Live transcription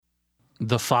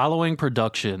The following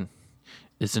production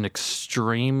is an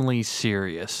extremely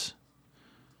serious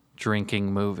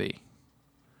drinking movie.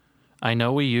 I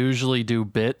know we usually do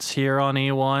bits here on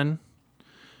E1,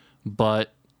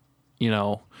 but,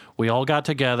 we all got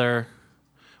together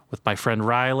with my friend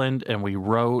Ryland and we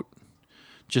wrote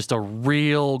just a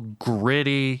real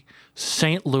gritty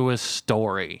St. Louis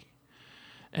story.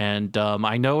 And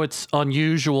I know it's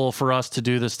unusual for us to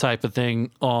do this type of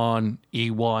thing on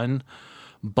E1,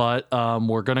 but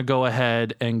we're going to go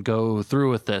ahead and go through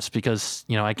with this because,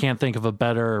 I can't think of a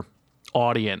better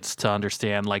audience to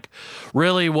understand,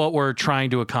 really what we're trying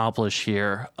to accomplish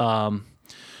here.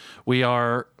 We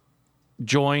are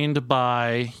joined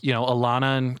by,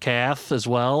 Alana and Kath as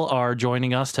well are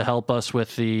joining us to help us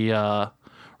with the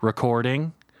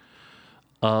recording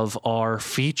of our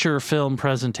feature film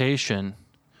presentation,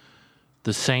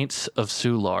 The Saints of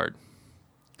Soulard.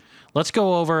 Let's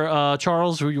go over,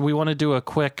 Charles, we want to do a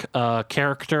quick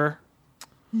character.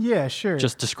 Yeah, sure.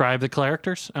 Just describe the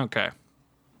characters? Okay.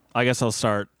 I guess I'll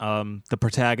start. The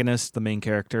protagonist, the main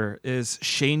character, is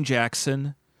Shane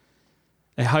Jackson,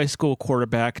 a high school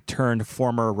quarterback turned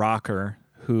former rocker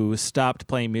who stopped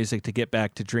playing music to get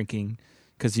back to drinking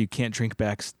because you can't drink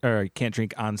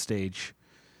on stage,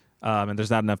 and there's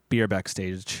not enough beer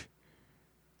backstage.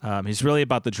 He's really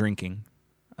about the drinking.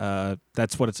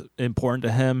 That's what's important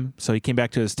to him. So he came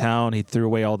back to his town. He threw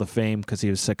away all the fame because he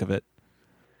was sick of it.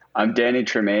 I'm Danny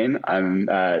Tremaine. I'm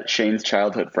Shane's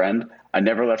childhood friend. I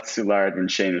never left Soulard when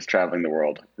Shane was traveling the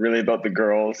world. Really about the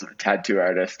girls, tattoo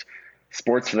artist,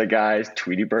 sports for the guys,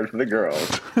 Tweety Bird for the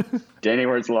girls. Danny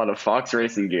wears a lot of Fox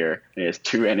racing gear, and he has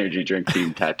 2 energy drink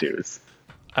themed tattoos.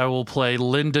 I will play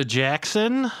Linda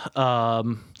Jackson,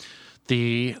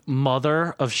 the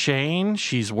mother of Shane.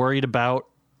 She's worried about,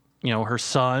 her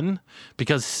son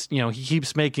because, he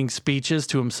keeps making speeches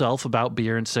to himself about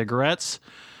beer and cigarettes.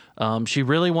 She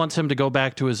really wants him to go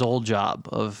back to his old job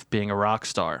of being a rock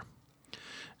star.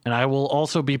 And I will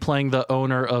also be playing the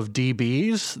owner of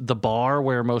DB's, the bar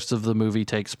where most of the movie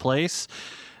takes place.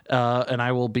 And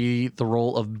I will be the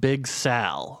role of Big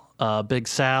Sal. Big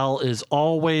Sal is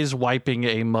always wiping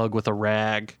a mug with a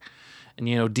rag. And,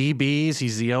 DB's,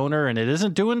 he's the owner, and it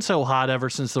isn't doing so hot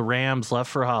ever since the Rams left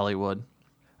for Hollywood.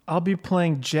 I'll be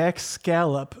playing Jack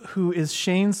Scallop, who is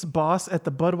Shane's boss at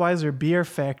the Budweiser beer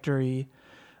factory.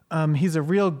 He's a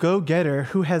real go-getter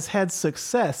who has had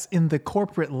success in the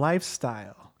corporate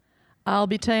lifestyle. I'll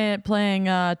be playing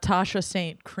Tasha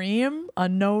St. Cream, a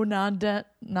no-nonsense,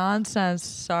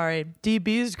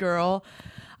 DB's girl.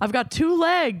 I've got 2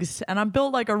 legs, and I'm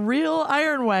built like a real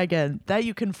iron wagon that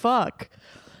you can fuck.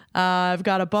 I've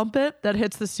got a bump it that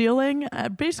hits the ceiling.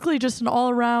 Basically just an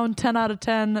all-around 10 out of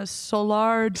 10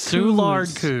 Soulard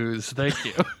Coos. Thank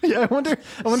you. Yeah, I wonder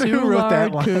who wrote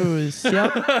that one. Coos.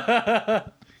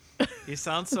 Yep. He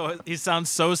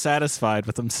sounds so satisfied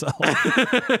with himself.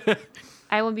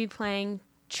 I will be playing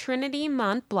Trinity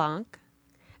Montblanc,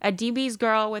 a DB's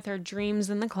girl with her dreams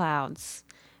in the clouds.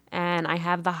 And I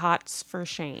have the hots for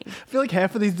Shane. I feel like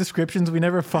half of these descriptions we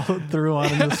never followed through on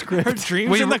in the script. Her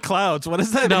dreams in the clouds. What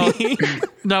does that mean?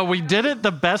 No, we did it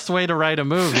the best way to write a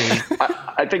movie.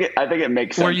 I think it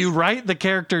makes sense. Where you write the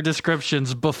character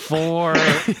descriptions before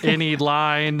any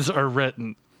lines are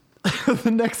written.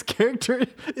 The next character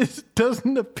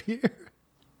doesn't appear.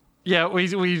 Yeah,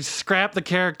 we scrapped the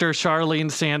character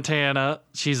Charlene Santana.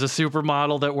 She's a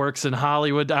supermodel that works in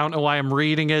Hollywood. I don't know why I'm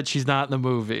reading it. She's not in the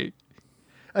movie.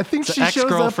 I think It's she the shows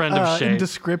ex-girlfriend of up Shane. in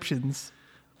descriptions.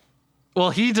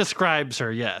 Well, he describes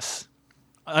her, yes.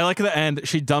 I like the end.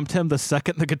 She dumped him the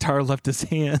second the guitar left his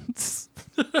hands.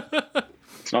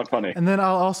 It's not funny. And then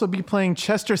I'll also be playing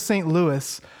Chester St.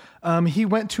 Louis. He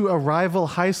went to a rival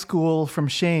high school from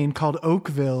Shane called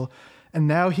Oakville, and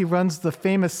now he runs the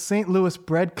famous St. Louis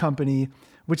Bread Company,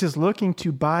 which is looking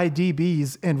to buy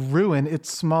DB's and ruin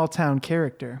its small-town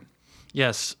character.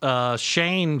 Yes,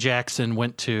 Shane Jackson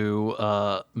went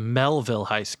to Melville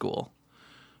High School.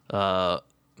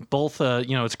 Both,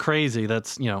 it's crazy.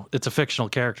 That's, it's a fictional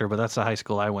character, but that's the high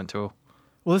school I went to.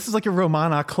 Well, this is like a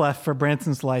Romana clef for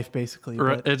Branson's life, basically.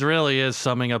 But It really is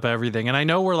summing up everything. And I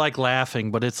know we're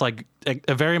laughing, but it's like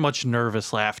a very much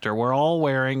nervous laughter. We're all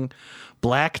wearing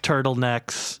black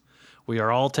turtlenecks. We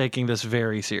are all taking this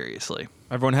very seriously.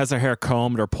 Everyone has their hair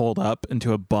combed or pulled up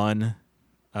into a bun,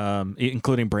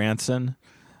 including Branson.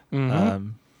 Mm-hmm.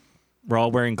 We're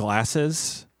all wearing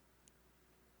glasses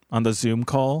on the Zoom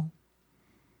call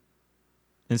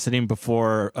and sitting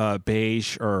before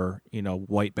beige or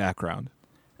white background.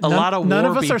 None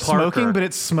of us are Parker. smoking, but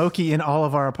it's smoky in all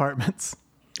of our apartments.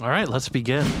 All right, let's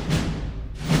begin.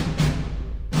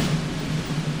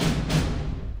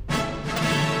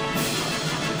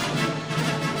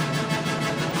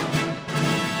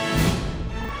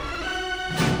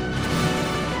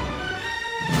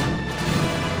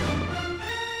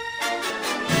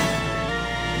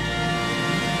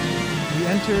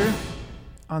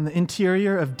 on the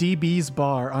interior of DB's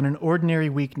bar on an ordinary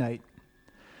weeknight.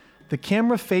 The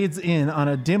camera fades in on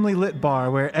a dimly lit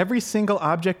bar where every single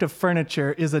object of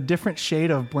furniture is a different shade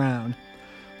of brown.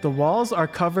 The walls are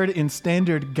covered in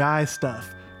standard guy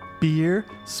stuff. Beer,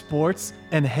 sports,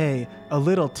 and hey, a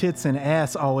little tits and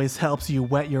ass always helps you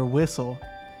wet your whistle.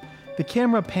 The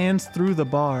camera pans through the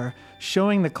bar,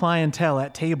 showing the clientele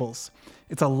at tables.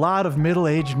 It's a lot of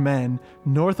middle-aged men,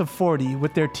 north of 40,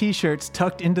 with their t-shirts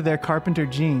tucked into their carpenter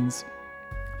jeans.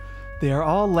 They are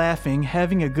all laughing,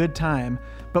 having a good time,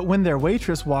 but when their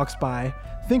waitress walks by,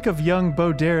 think of young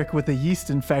Bo Derek with a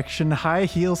yeast infection, high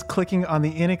heels clicking on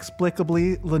the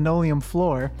inexplicably linoleum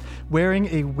floor, wearing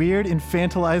a weird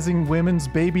infantilizing women's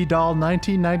baby doll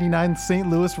 1999 St.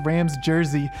 Louis Rams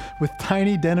jersey with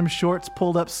tiny denim shorts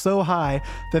pulled up so high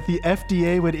that the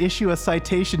FDA would issue a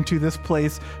citation to this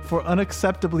place for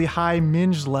unacceptably high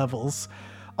minge levels.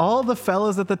 All the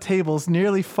fellas at the tables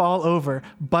nearly fall over,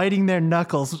 biting their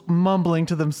knuckles, mumbling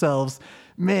to themselves,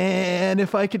 "Man,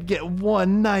 if I could get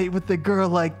one night with a girl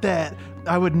like that,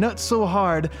 I would nut so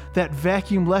hard that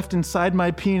vacuum left inside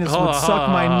my penis would suck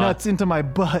my nuts into my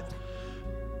butt."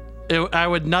 I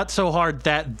would nut so hard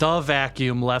that the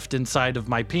vacuum left inside of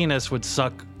my penis would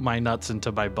suck my nuts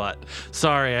into my butt.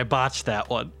 Sorry, I botched that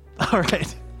one. All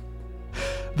right.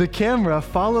 The camera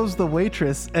follows the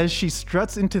waitress as she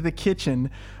struts into the kitchen,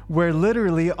 where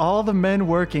literally all the men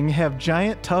working have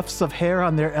giant tufts of hair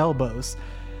on their elbows.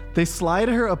 They slide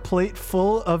her a plate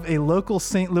full of a local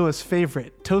St. Louis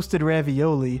favorite, toasted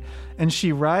ravioli, and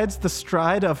she rides the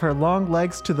stride of her long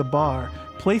legs to the bar,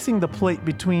 placing the plate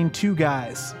between two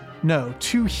guys. No,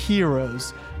 two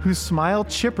heroes, who smile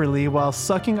chipperly while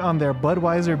sucking on their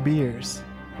Budweiser beers.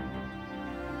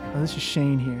 Oh, this is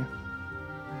Shane here.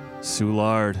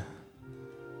 Soulard.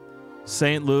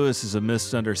 St. Louis is a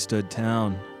misunderstood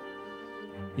town.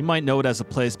 You might know it as a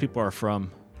place people are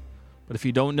from, but if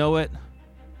you don't know it,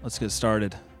 let's get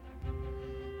started.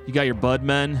 You got your bud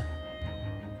men,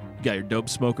 you got your dope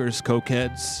smokers,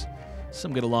 cokeheads.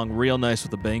 Some get along real nice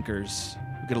with the bankers,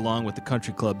 who get along with the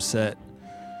country club set.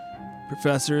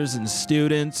 Professors and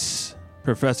students,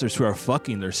 professors who are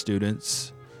fucking their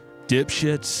students,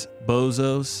 dipshits,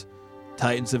 bozos,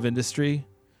 titans of industry,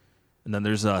 and then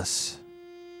there's us.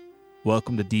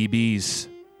 Welcome to DB's.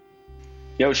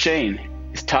 Yo, Shane,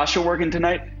 is Tasha working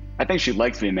tonight? I think she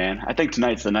likes me, man. I think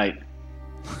tonight's the night.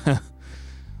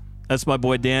 That's my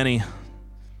boy Danny.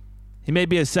 He may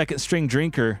be a second-string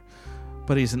drinker,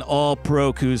 but he's an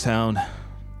all-pro coos hound.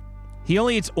 He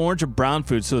only eats orange and brown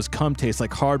food, so his cum tastes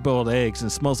like hard-boiled eggs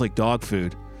and smells like dog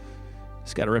food.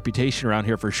 He's got a reputation around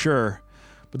here for sure.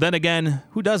 But then again,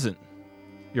 who doesn't?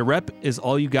 Your rep is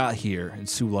all you got here in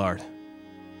Soulard.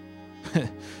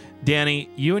 Danny,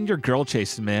 you and your girl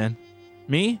chasing, man.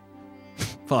 Me?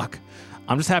 Fuck.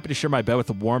 I'm just happy to share my bed with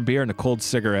a warm beer and a cold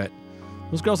cigarette.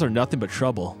 Those girls are nothing but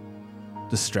trouble.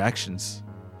 Distractions.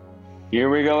 Here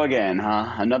we go again,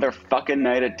 huh? Another fucking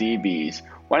night at DB's.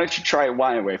 Why don't you try it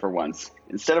wine away for once?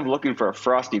 Instead of looking for a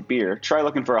frosty beer, try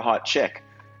looking for a hot chick.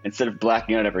 Instead of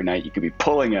blacking out every night, you could be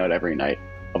pulling out every night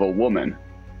of a woman.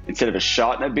 Instead of a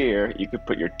shot and a beer, you could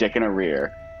put your dick in a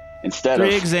rear.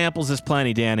 Three examples is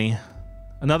plenty, Danny.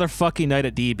 Another fucking night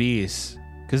at DB's.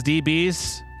 Because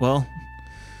DB's, well,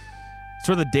 it's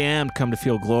where the damned come to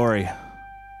feel glory.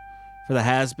 For the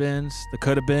has-beens, the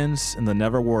could-have-beens, and the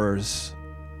never-weres.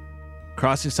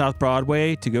 Crossing South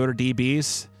Broadway to go to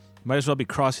DB's, you might as well be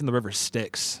crossing the river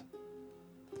Styx.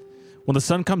 When the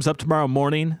sun comes up tomorrow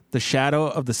morning, the shadow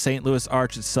of the St. Louis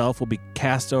Arch itself will be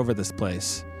cast over this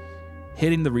place,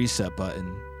 hitting the reset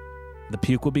button. The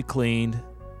puke will be cleaned,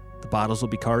 the bottles will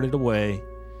be carted away,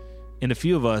 and a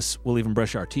few of us will even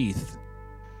brush our teeth.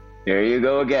 There you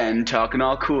go again, talking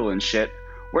all cool and shit.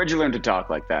 Where'd you learn to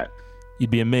talk like that? You'd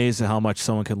be amazed at how much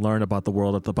someone can learn about the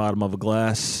world at the bottom of a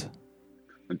glass.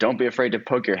 Don't be afraid to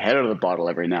poke your head out of the bottle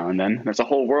every now and then. There's a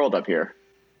whole world up here.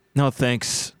 No,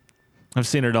 thanks. I've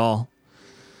seen it all.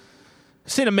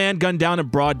 I've seen a man gunned down in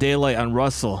broad daylight on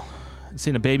Russell. I've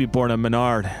seen a baby born on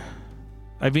Menard.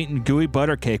 I've eaten gooey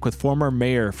butter cake with former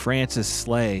mayor Francis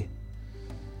Slay.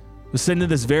 I was sitting in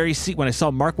this very seat when I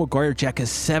saw Mark McGuire jack his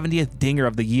 70th dinger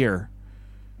of the year.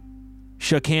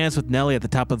 Shook hands with Nelly at the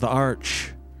top of the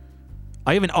arch.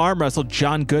 I even arm wrestled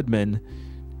John Goodman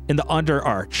in the under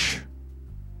arch.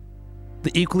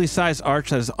 The equally sized arch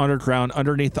that is underground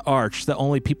underneath the arch that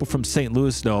only people from St.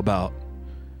 Louis know about.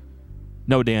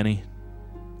 No, Danny.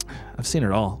 I've seen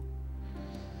it all.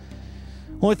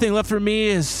 Only thing left for me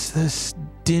is this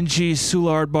dingy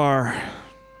Soulard bar.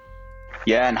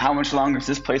 Yeah, and how much longer is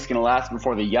this place going to last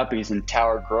before the yuppies in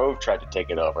Tower Grove tried to take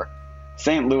it over?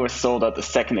 St. Louis sold out the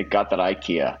second it got that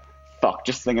IKEA. fuck,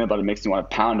 just thinking about it makes me want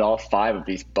to pound all 5 of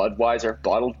these Budweiser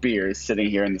bottled beers sitting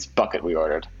here in this bucket we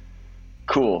ordered.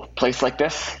 Cool. Place like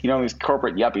this? You know, these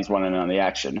corporate yuppies want in on the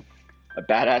action. A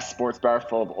badass sports bar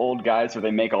full of old guys where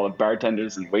they make all the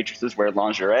bartenders and waitresses wear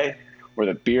lingerie, where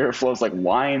the beer flows like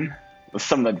wine, with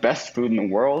some of the best food in the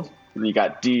world. And you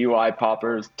got DUI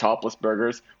poppers, topless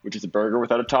burgers, which is a burger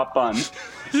without a top bun,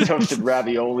 toasted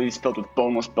raviolis filled with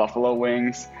boneless buffalo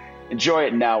wings. Enjoy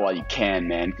it now while you can,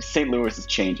 man, because St. Louis is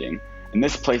changing. And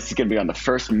this place is going to be on the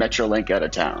first Metrolink out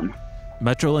of town.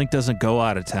 Metrolink doesn't go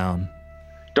out of town.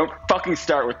 Don't fucking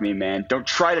start with me, man. Don't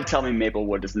try to tell me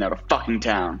Maplewood isn't out of fucking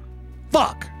town.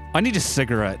 Fuck! I need a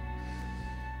cigarette.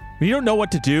 When you don't know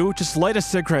what to do, just light a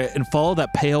cigarette and follow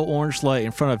that pale orange light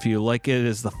in front of you like it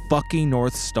is the fucking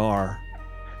North Star.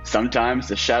 Sometimes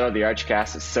the shadow of the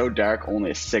Archcast is so dark,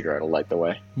 only a cigarette will light the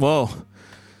way. Whoa.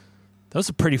 That was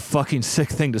a pretty fucking sick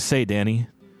thing to say, Danny.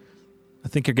 I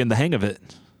think you're getting the hang of it.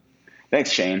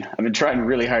 Thanks, Shane. I've been trying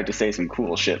really hard to say some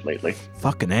cool shit lately.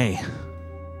 Fucking A.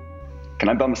 Can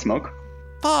I bum a smoke?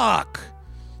 Fuck!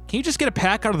 Can you just get a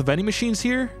pack out of the vending machines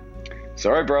here?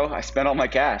 Sorry, bro. I spent all my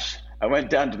cash. I went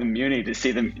down to the Muni to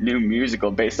see the new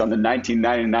musical based on the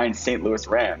 1999 St. Louis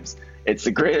Rams. It's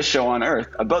the greatest show on earth,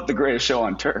 about the greatest show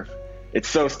on turf. It's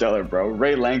so stellar, bro.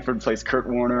 Ray Langford plays Kurt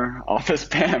Warner. Office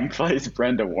Pam plays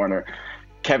Brenda Warner.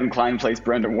 Kevin Kline plays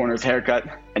Brenda Warner's haircut.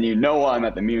 And you know while I'm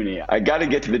at the Muni, I got to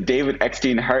get to the David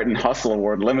Eckstein Heart and Hustle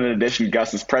Award limited edition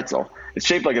Gus's Pretzel. It's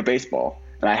shaped like a baseball.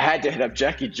 And I had to hit up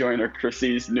Jackie Joyner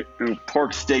Chrissy's new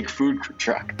pork steak food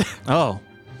truck. Oh.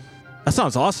 That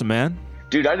sounds awesome, man.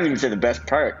 Dude, I didn't even say the best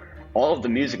part. All of the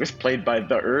music was played by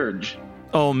The Urge.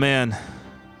 Oh, man.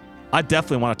 I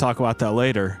definitely want to talk about that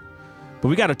later. But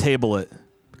we got to table it.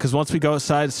 Because once we go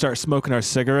outside and start smoking our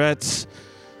cigarettes,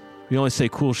 we only say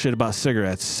cool shit about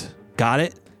cigarettes. Got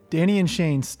it? Danny and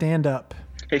Shane, stand up.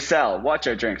 Hey, Sal, watch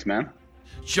our drinks, man.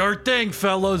 Sure thing,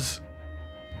 fellas.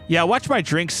 Yeah, watch my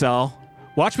drink, Sal.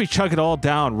 Watch me chug it all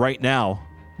down right now.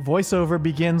 Voiceover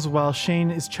begins while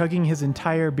Shane is chugging his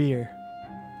entire beer.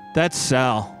 That's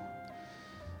Sal.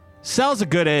 Sal's a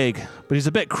good egg, but he's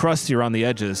a bit crusty around the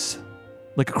edges.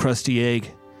 Like a crusty egg.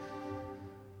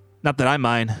 Not that I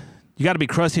mind. You gotta be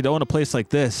crusty to own a place like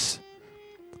this.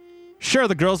 Sure,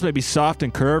 the girls may be soft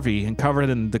and curvy and covered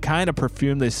in the kind of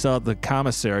perfume they sell at the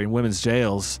commissary in women's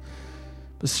jails.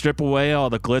 But strip away all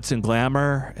the glitz and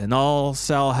glamour, and all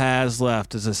Sal has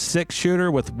left is a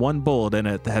 6-shooter with 1 bullet in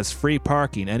it that has free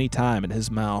parking anytime in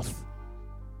his mouth.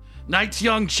 Night's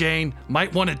young, Shane.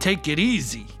 Might want to take it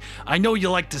easy. I know you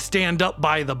like to stand up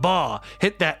by the bar,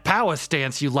 hit that power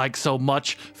stance you like so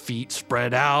much, feet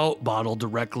spread out, bottle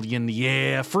directly in the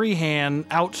air, free hand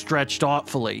outstretched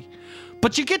artfully.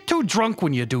 But you get too drunk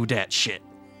when you do that shit.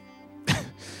 You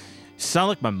sound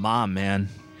like my mom, man.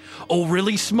 Oh,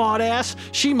 really, smartass?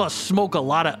 She must smoke a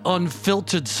lot of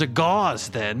unfiltered cigars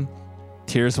then.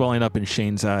 Tears welling up in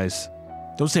Shane's eyes.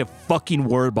 Don't say a fucking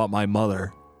word about my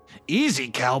mother. Easy,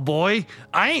 cowboy.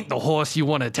 I ain't the horse you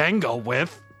want to tango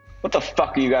with. What the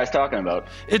fuck are you guys talking about?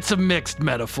 It's a mixed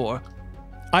metaphor.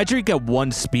 I drink at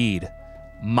 1 speed.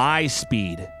 My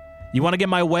speed. You want to get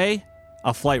my way?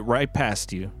 I'll flight right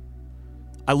past you.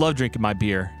 I love drinking my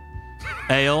beer.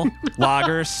 Ale,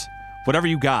 lagers, whatever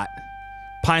you got.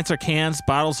 Pints or cans,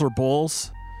 bottles or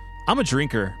bowls. I'm a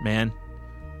drinker, man.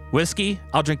 Whiskey,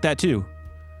 I'll drink that too.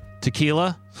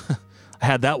 Tequila, I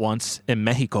had that once in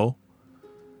Mexico.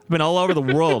 I've been all over the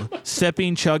world,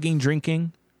 sipping, chugging,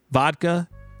 drinking. Vodka,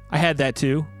 I had that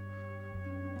too.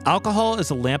 Alcohol is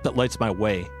a lamp that lights my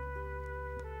way.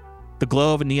 The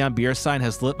glow of a neon beer sign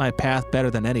has lit my path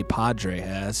better than any Padre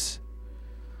has.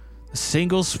 The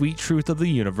single sweet truth of the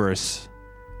universe.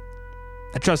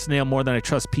 I trust an ale more than I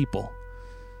trust people.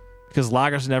 Because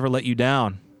lagers never let you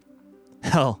down.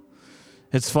 Hell,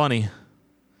 it's funny.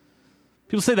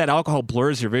 People say that alcohol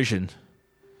blurs your vision.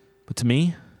 But to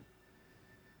me,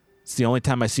 it's the only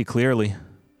time I see clearly.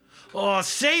 Oh,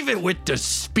 save it with the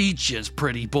speeches,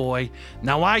 pretty boy.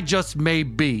 Now, I just may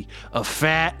be a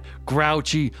fat,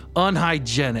 grouchy,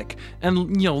 unhygienic,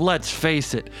 and, let's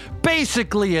face it,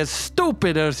 basically as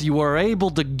stupid as you are able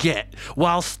to get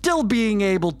while still being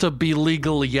able to be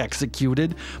legally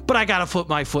executed. But I gotta put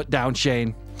my foot down,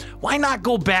 Shane. Why not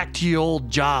go back to your old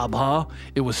job, huh?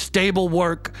 It was stable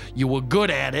work, you were good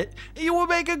at it, and you were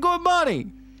making good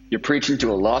money. You're preaching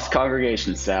to a lost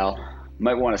congregation, Sal.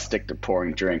 Might want to stick to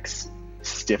pouring drinks.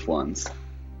 Stiff ones.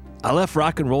 I left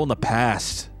rock and roll in the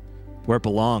past, where it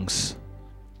belongs.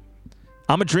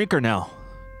 I'm a drinker now.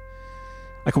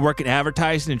 I can work in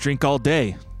advertising and drink all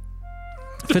day.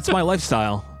 It fits my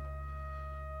lifestyle.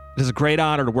 It is a great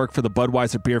honor to work for the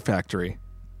Budweiser Beer Factory.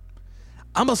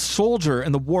 I'm a soldier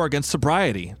in the war against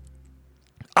sobriety.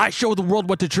 I show the world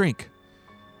what to drink.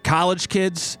 College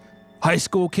kids, high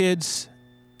school kids,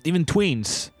 even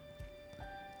tweens.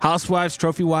 Housewives,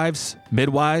 trophy wives,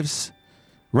 midwives,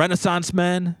 Renaissance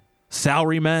men,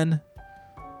 salarymen,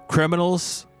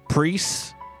 criminals,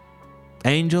 priests,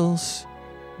 angels,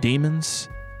 demons.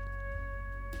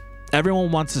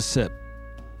 Everyone wants a sip,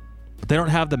 but they don't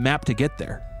have the map to get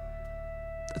there.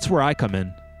 That's where I come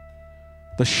in.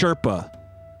 The Sherpa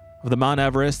of the Mount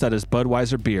Everest that is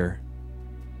Budweiser beer.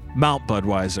 Mount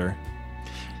Budweiser.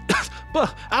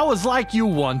 But I was like you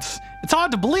once. It's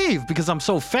hard to believe because I'm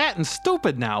so fat and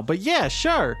stupid now, but yeah,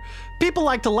 sure. People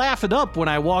like to laugh it up when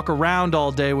I walk around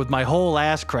all day with my whole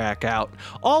ass crack out.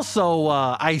 Also,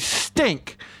 I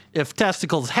stink. If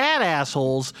testicles had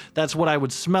assholes, that's what I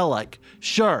would smell like.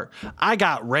 Sure, I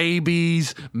got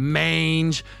rabies,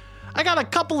 mange. I got a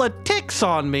couple of ticks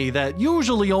on me that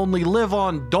usually only live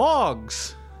on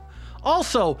dogs.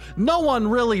 Also, no one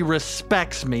really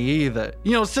respects me either.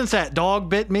 You know, since that dog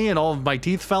bit me and all of my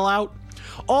teeth fell out.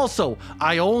 Also,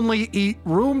 I only eat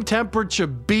room temperature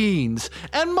beans,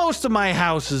 and most of my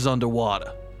house is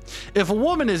underwater. If a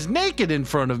woman is naked in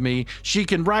front of me, she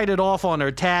can write it off on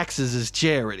her taxes as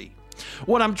charity.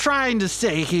 What I'm trying to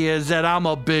say here is that I'm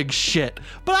a big shit,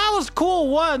 but I was cool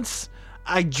once.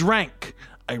 I drank.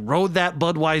 I rode that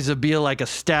Budweiser beer like a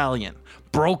stallion,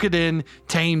 broke it in,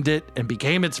 tamed it, and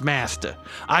became its master.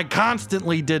 I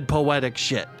constantly did poetic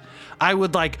shit. I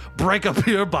would break a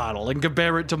beer bottle and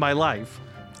compare it to my life.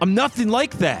 I'm nothing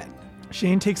like that.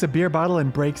 Shane takes a beer bottle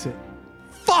and breaks it.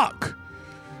 Fuck!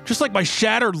 Just like my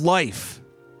shattered life.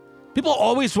 People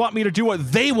always want me to do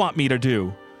what they want me to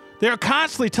do. They're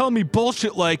constantly telling me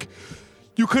bullshit like,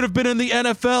 you could have been in the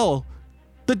NFL.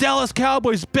 The Dallas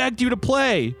Cowboys begged you to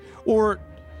play. Or,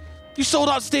 you sold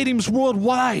out stadiums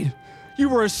worldwide. You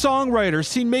were a songwriter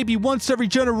seen maybe once every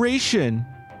generation.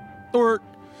 Or,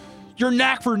 your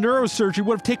knack for neurosurgery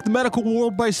would have taken the medical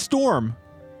world by storm.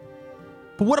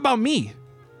 But what about me?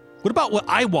 What about what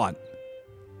I want?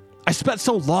 I spent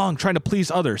so long trying to please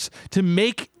others, to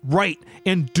make right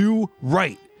and do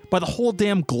right by the whole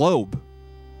damn globe.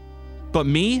 But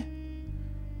me?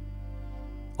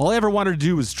 All I ever wanted to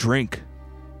do was drink.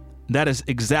 And that is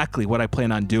exactly what I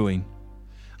plan on doing.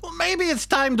 Well, maybe it's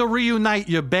time to reunite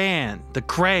your band, The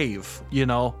Crave, you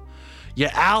know.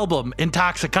 Your album,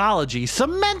 Intoxicology,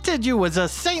 cemented you as a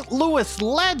St. Louis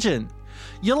legend.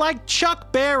 You're like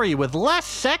Chuck Berry with less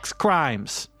sex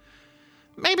crimes.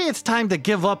 Maybe it's time to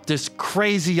give up this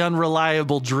crazy,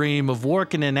 unreliable dream of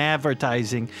working in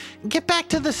advertising and get back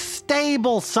to the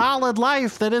stable, solid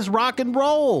life that is rock and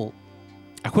roll.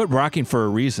 I quit rocking for a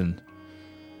reason.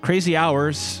 Crazy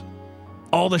hours,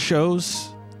 all the shows,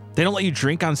 they don't let you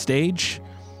drink on stage.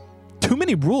 Too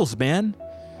many rules, man.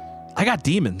 I got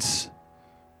demons.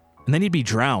 And they need to be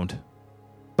drowned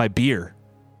by beer.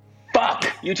 Fuck!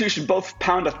 You two should both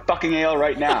pound a fucking ale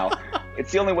right now.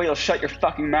 It's the only way you'll shut your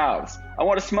fucking mouths. I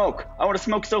want to smoke. I want to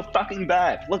smoke so fucking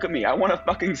bad. Look at me. I want to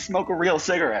fucking smoke a real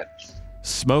cigarette.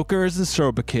 Smokers and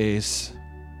sobriquets.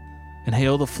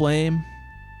 Inhale the flame.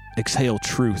 Exhale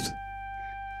truth.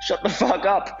 Shut the fuck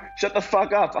up. Shut the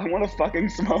fuck up. I want to fucking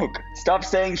smoke. Stop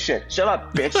saying shit. Shut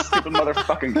up, bitch. Stupid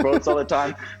motherfucking quotes all the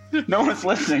time. No one's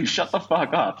listening. Shut the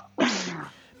fuck up.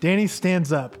 Danny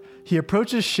stands up. He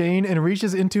approaches Shane and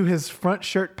reaches into his front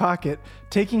shirt pocket,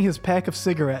 taking his pack of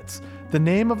cigarettes. The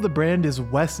name of the brand is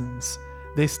Wessons.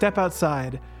 They step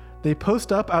outside. They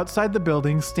post up outside the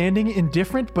building, standing in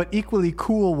different but equally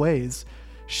cool ways.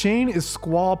 Shane is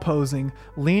squall posing,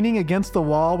 leaning against the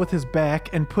wall with his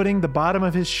back and putting the bottom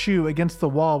of his shoe against the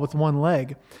wall with one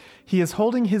leg. He is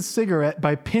holding his cigarette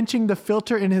by pinching the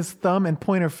filter in his thumb and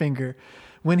pointer finger.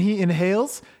 When he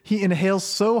inhales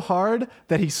so hard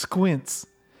that he squints.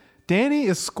 Danny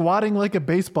is squatting like a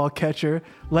baseball catcher,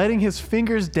 letting his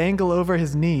fingers dangle over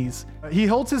his knees. He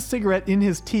holds his cigarette in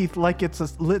his teeth like it's a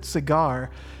lit cigar,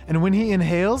 and when he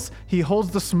inhales, he holds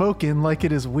the smoke in like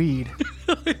it is weed.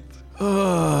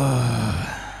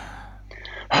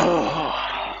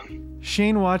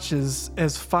 Shane watches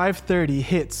as 5:30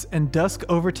 hits and dusk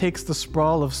overtakes the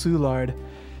sprawl of Soulard.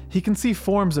 He can see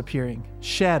forms appearing,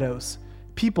 shadows.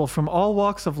 People from all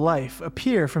walks of life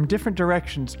appear from different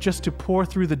directions just to pour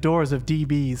through the doors of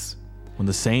DB's. When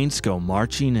the Saints go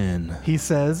marching in, He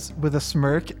says with a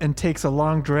smirk and takes a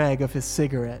long drag of his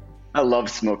cigarette. I love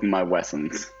smoking my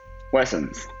Wessons.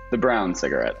 Wessons, the brown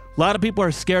cigarette. a lot of people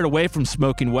are scared away from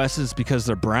smoking Wessons because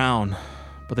they're brown,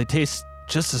 but they taste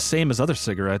just the same as other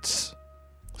cigarettes.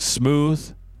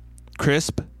 Smooth,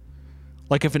 crisp,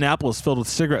 like if an apple is filled with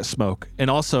cigarette smoke, and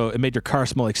also it made your car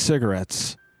smell like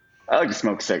cigarettes. I like to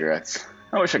smoke cigarettes.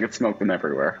 I wish I could smoke them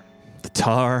everywhere. The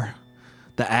tar,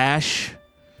 the ash,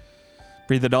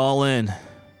 Breathe it all in.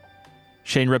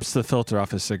 Shane rips the filter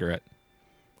off his cigarette.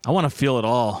 I want to feel it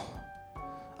all.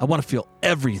 I want to feel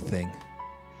everything.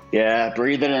 Yeah,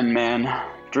 breathe it in, man.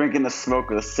 Drinking the smoke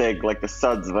of the cig like the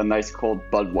suds of a nice cold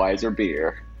Budweiser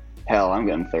beer. Hell, I'm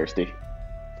getting thirsty.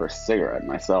 For a cigarette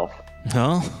myself.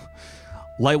 Huh?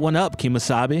 Light one up,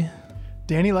 Kemosabe.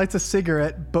 Danny lights a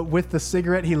cigarette, but with the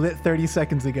cigarette he lit 30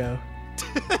 seconds ago.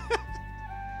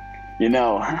 You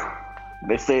know,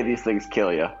 they say these things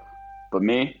kill you. But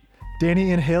me,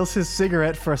 Danny inhales his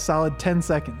cigarette for a solid 10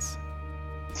 seconds.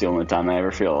 it's the only time I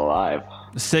ever feel alive.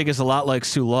 The cig is a lot like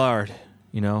Soulard,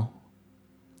 you know?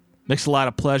 Mix a lot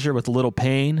of pleasure with a little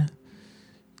pain.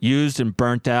 Used and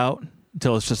burnt out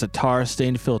until it's just a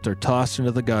tar-stained filter tossed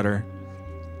into the gutter.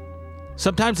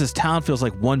 Sometimes this town feels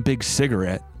like one big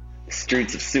cigarette. The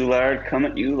streets of Soulard come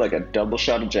at you like a double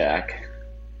shot of Jack.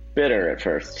 Bitter at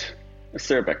first.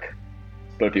 Acerbic.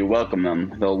 But if you welcome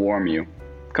them, they'll warm you.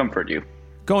 Comfort you.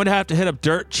 Going to have to hit up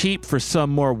dirt cheap for some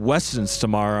more Westons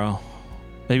tomorrow.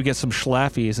 Maybe get some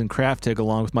Schlaffies and Kraftig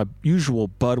along with my usual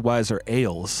Budweiser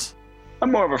ales. I'm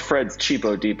more of a Fred's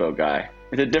Cheapo Depot guy.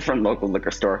 It's a different local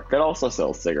liquor store that also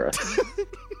sells cigarettes.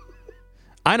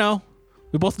 I know.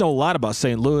 We both know a lot about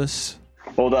St. Louis.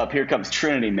 Hold up, here comes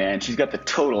Trinity, man. She's got the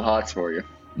total hots for you.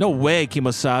 No way,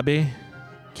 Kemosabe.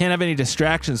 Can't have any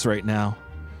distractions right now.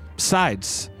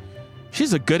 Besides,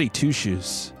 she's a goody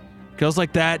two-shoes. Girls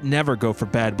like that never go for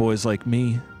bad boys like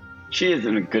me. She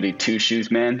isn't a goody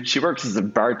two-shoes, man. She works as a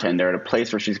bartender at a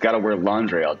place where she's got to wear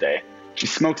laundry all day. She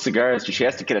smokes cigars, and she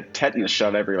has to get a tetanus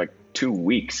shot every, 2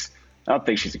 weeks. I don't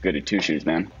think she's a goody two-shoes,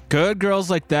 man. Good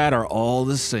girls like that are all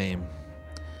the same.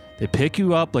 They pick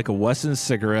you up like a Wesson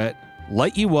cigarette,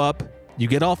 light you up, you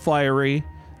get all fiery,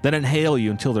 then inhale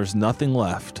you until there's nothing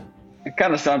left. It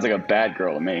kind of sounds like a bad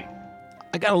girl to me.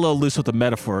 I got a little loose with the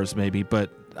metaphors maybe,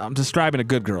 but I'm describing a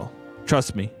good girl.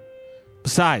 Trust me.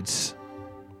 Besides,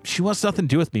 she wants nothing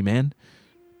to do with me, man.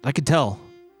 I can tell.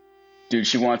 Dude,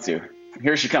 she wants you.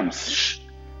 Here she comes. Shh.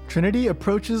 Trinity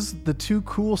approaches the two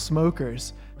cool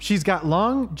smokers. She's got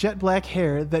long, jet black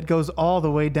hair that goes all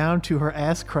the way down to her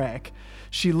ass crack.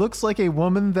 She looks like a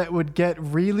woman that would get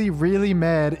really, really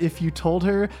mad if you told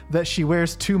her that she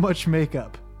wears too much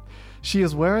makeup. She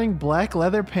is wearing black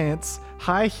leather pants,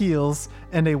 high heels,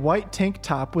 and a white tank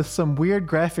top with some weird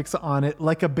graphics on it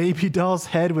like a baby doll's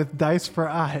head with dice for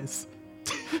eyes.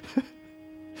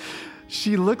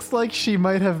 She looks like she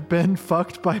might have been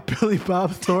fucked by Billy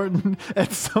Bob Thornton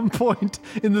at some point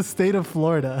in the state of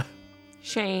Florida.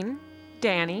 Shane,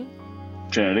 Danny,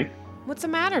 Trinity. what's the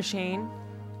matter, Shane?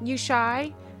 You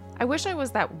shy? I wish I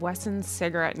was that Wesson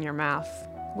cigarette in your mouth.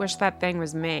 Wish that thing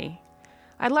was me.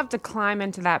 I'd love to climb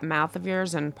into that mouth of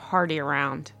yours and party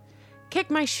around. Kick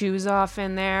my shoes off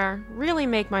in there. Really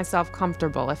make myself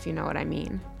comfortable, if you know what I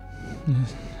mean.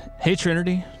 Hey,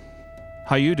 Trinity.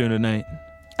 How you doing tonight?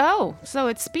 Oh, so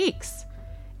it speaks.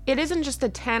 It isn't just a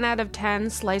 10 out of 10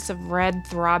 slice of red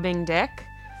throbbing dick.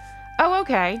 Oh,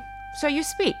 okay. So you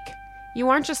speak. You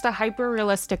aren't just a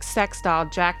hyper-realistic sex doll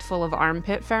jacked full of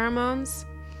armpit pheromones.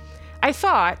 I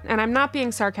thought, and I'm not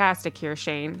being sarcastic here,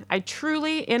 Shane, I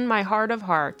truly, in my heart of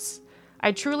hearts,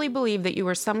 I truly believe that you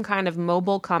were some kind of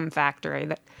mobile cum factory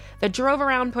that drove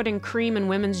around putting cream in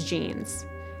women's jeans.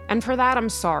 And for that, I'm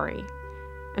sorry.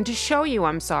 And to show you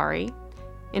I'm sorry,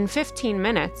 in 15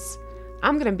 minutes,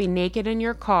 I'm gonna be naked in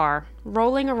your car,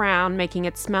 rolling around, making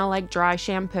it smell like dry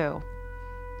shampoo.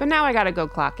 But now I gotta go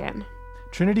clock in.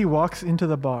 Trinity walks into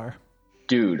the bar.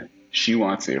 Dude, she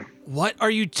wants you. What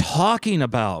are you talking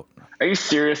about? Are you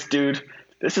serious, dude?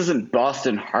 This isn't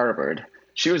Boston Harvard.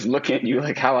 She was looking at you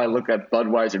like how I look at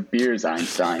Budweiser beers,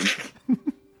 Einstein.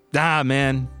 Ah,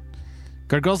 man.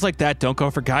 Good girls like that don't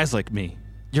go for guys like me.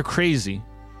 You're crazy.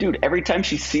 Dude, every time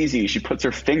she sees you, she puts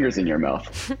her fingers in your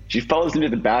mouth. She follows into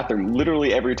the bathroom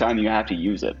literally every time you have to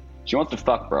use it. She wants to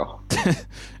fuck, bro.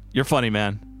 You're funny,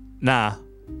 man. Nah,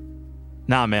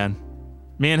 man.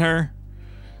 Me and her,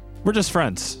 we're just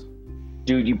friends.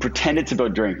 Dude, you pretend it's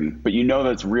about drinking, but you know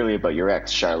that's really about your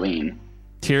ex, Charlene.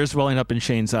 Tears welling up in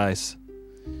Shane's eyes.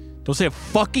 Don't say a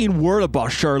fucking word about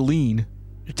Charlene.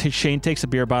 Shane takes a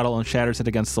beer bottle and shatters it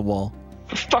against the wall.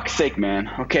 For fuck's sake, man.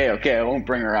 Okay, I won't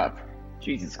bring her up.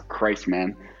 Jesus Christ,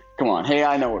 man. Come on, hey,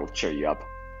 I know what'll cheer you up.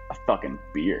 A fucking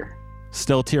beer.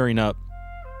 Still tearing up.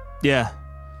 Yeah,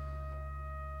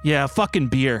 fucking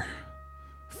beer.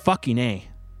 Fucking A.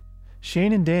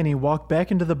 Shane and Danny walk back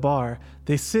into the bar.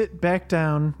 They sit back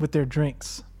down with their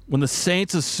drinks. When the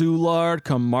Saints of Soulard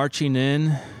come marching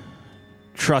in,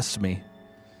 trust me,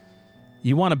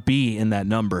 you want to be in that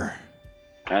number.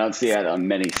 I don't see that on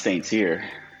many saints here.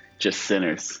 Just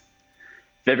sinners.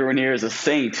 If everyone here is a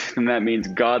saint, then that means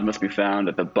God must be found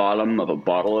at the bottom of a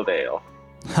bottle of ale.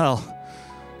 Hell,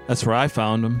 that's where I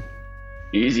found him.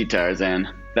 Easy, Tarzan.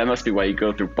 That must be why you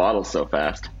go through bottles so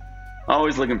fast.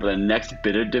 Always looking for the next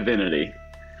bit of divinity.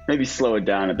 Maybe slow it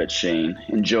down a bit, Shane.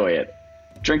 Enjoy it.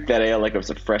 Drink that ale like it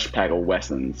was a fresh pack of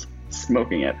Wessons.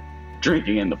 Smoking it.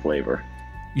 Drinking in the flavor.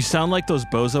 You sound like those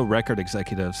bozo record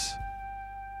executives.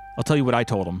 I'll tell you what I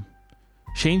told him.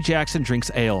 Shane Jackson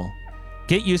drinks ale.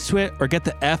 Get used to it or get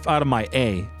the F out of my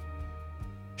A.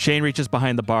 Shane reaches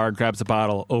behind the bar, grabs a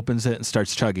bottle, opens it, and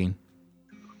starts chugging.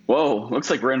 Whoa, looks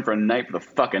like we're in for a night for the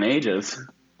fucking ages.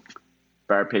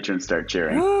 Bar patrons start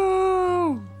cheering.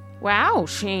 Wow,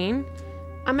 Shane.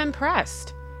 I'm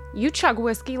impressed. You chug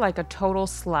whiskey like a total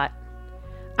slut.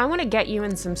 I want to get you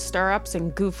in some stirrups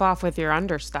and goof off with your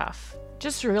understuff.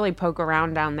 Just really poke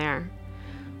around down there.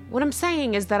 What I'm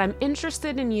saying is that I'm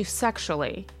interested in you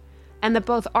sexually, and that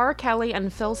both R. Kelly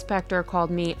and Phil Spector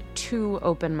called me too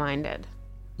open-minded.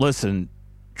 Listen,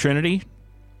 Trinity,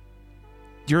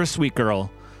 you're a sweet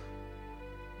girl,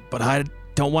 but I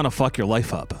don't want to fuck your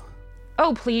life up.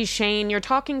 Oh, please, Shane, you're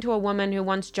talking to a woman who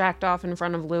once jacked off in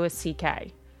front of Louis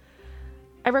C.K.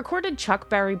 I recorded Chuck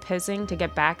Berry pissing to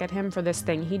get back at him for this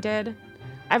thing he did.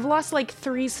 I've lost like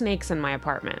 3 snakes in my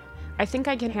apartment. I think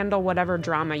I can handle whatever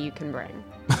drama you can bring.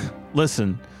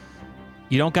 Listen,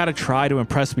 you don't got to try to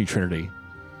impress me, Trinity.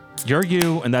 You're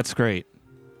you, and that's great.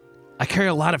 I carry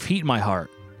a lot of heat in my heart.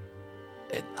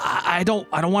 I don't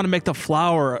want to make the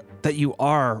flower that you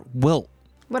are wilt.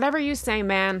 Whatever you say,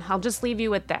 man, I'll just leave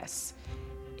you with this.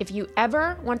 If you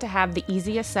ever want to have the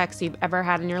easiest sex you've ever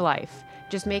had in your life,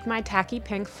 just make my tacky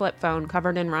pink flip phone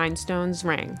covered in rhinestones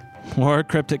ring. More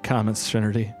cryptic comments,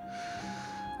 Trinity.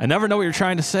 I never know what you're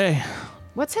trying to say.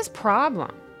 What's his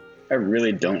problem? I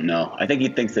really don't know. I think he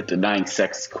thinks that denying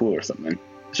sex is cool or something.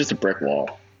 It's just a brick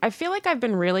wall. I feel like I've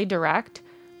been really direct.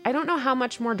 I don't know how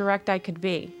much more direct I could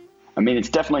be. I mean, it's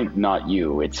definitely not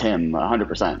you. It's him,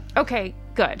 100%. Okay,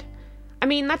 good. I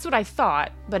mean, that's what I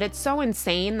thought, but it's so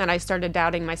insane that I started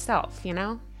doubting myself, you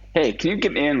know? Hey, can you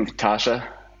get me in with Tasha?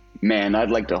 Man,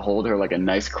 I'd like to hold her like a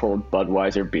nice cold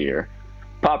Budweiser beer.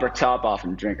 Pop her top off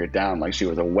and drink her down like she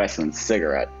was a Wesson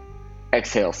cigarette.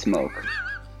 Exhale smoke.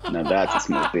 Now that's a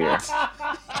smooth beer.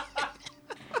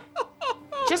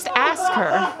 Just ask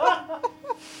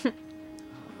her.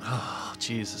 Oh,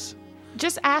 Jesus.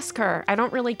 Just ask her. I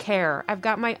don't really care. I've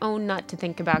got my own nut to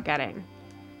think about getting.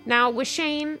 Now, with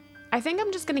Shane, I think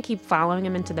I'm just going to keep following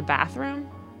him into the bathroom.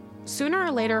 Sooner or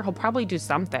later, he'll probably do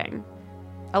something.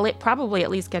 I'll probably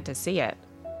at least get to see it.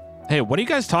 Hey, what are you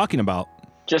guys talking about?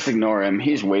 Just ignore him.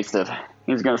 He's wasted.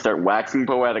 He's gonna start waxing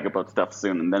poetic about stuff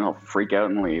soon, and then he'll freak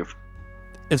out and leave.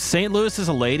 If St. Louis is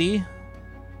a lady,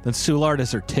 then Soulard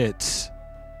is her tits.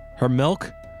 Her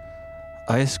milk,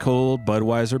 ice cold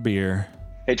Budweiser beer.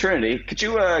 Hey Trinity, could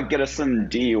you get us some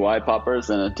DUI poppers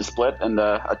and a split and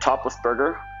a topless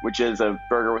burger, which is a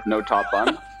burger with no top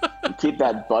bun, and keep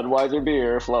that Budweiser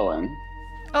beer flowing?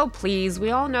 Oh, please.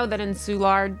 We all know that in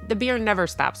Soulard, the beer never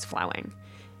stops flowing.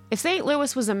 If St.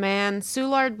 Louis was a man,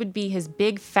 Soulard would be his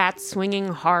big, fat, swinging,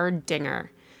 hard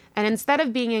dinger. And instead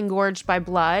of being engorged by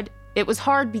blood, it was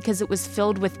hard because it was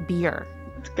filled with beer.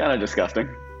 It's kind of disgusting.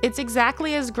 It's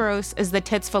exactly as gross as the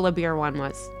tits full of beer one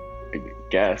was. I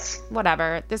guess.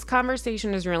 Whatever. This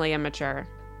conversation is really immature.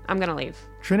 I'm gonna leave.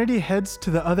 Trinity heads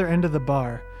to the other end of the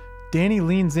bar. Danny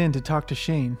leans in to talk to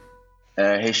Shane.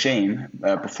 Hey Shane,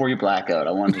 before you black out,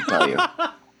 I wanted to tell you.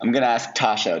 I'm gonna ask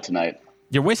Tasha out tonight.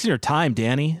 You're wasting your time,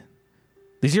 Danny.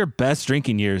 These are your best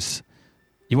drinking years.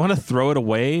 You want to throw it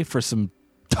away for some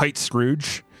tight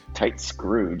Scrooge? Tight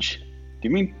Scrooge? Do you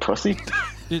mean pussy?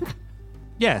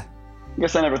 Yeah. I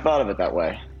guess I never thought of it that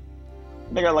way.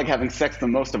 I think I like having sex the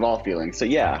most of all feelings, so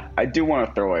yeah, I do want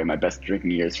to throw away my best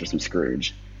drinking years for some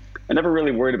Scrooge. I never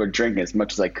really worried about drinking as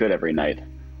much as I could every night.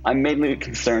 I'm mainly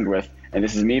concerned with, and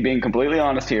this is me being completely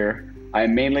honest here, I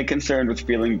am mainly concerned with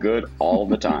feeling good all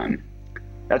the time.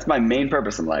 That's my main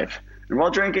purpose in life. And while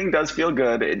drinking does feel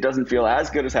good, it doesn't feel as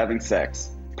good as having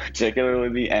sex, particularly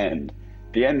the end.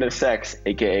 The end of sex,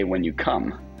 aka when you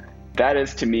come. That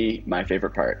is, to me, my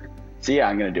favorite part. So yeah,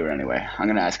 I'm going to do it anyway. I'm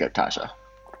going to ask out Tasha.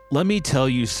 Let me tell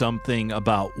you something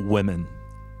about women.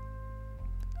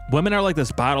 Women are like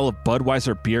this bottle of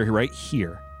Budweiser beer right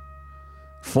here.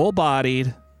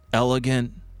 Full-bodied,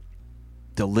 elegant,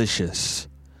 delicious.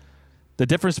 The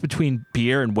difference between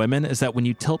beer and women is that when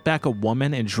you tilt back a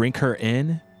woman and drink her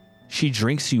in, she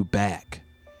drinks you back.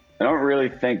 I don't really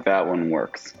think that one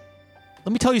works.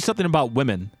 Let me tell you something about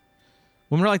women.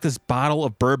 Women are like this bottle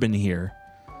of bourbon here.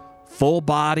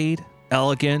 Full-bodied,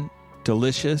 elegant,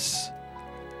 delicious.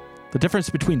 The difference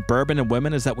between bourbon and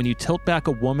women is that when you tilt back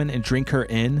a woman and drink her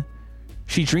in,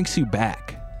 she drinks you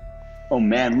back. Oh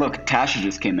man, look, Tasha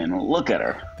just came in. Look at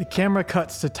her. The camera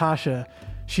cuts to Tasha.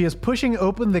 She is pushing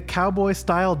open the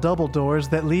cowboy-style double doors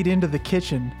that lead into the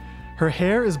kitchen. Her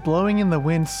hair is blowing in the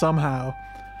wind somehow.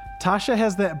 Tasha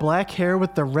has that black hair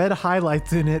with the red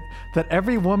highlights in it that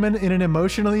every woman in an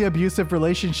emotionally abusive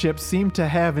relationship seemed to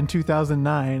have in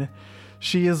 2009.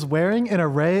 She is wearing an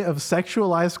array of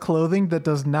sexualized clothing that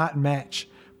does not match.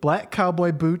 Black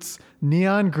cowboy boots,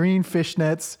 neon green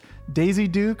fishnets, Daisy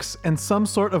Dukes, and some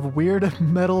sort of weird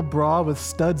metal bra with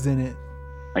studs in it.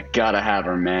 I gotta have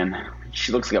her, man.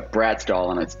 She looks like a Bratz doll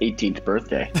on its 18th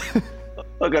birthday.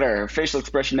 Look at her. Her facial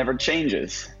expression never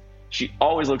changes. She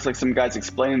always looks like some guy's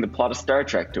explaining the plot of Star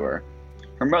Trek to her.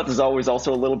 Her mouth is always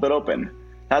also a little bit open.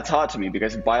 That's hot to me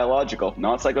because of biological,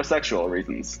 not psychosexual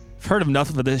reasons. I've heard enough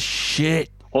of this shit.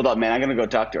 Hold up, man. I'm gonna go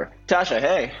talk to her. Tasha,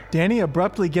 hey. Danny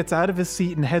abruptly gets out of his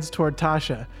seat and heads toward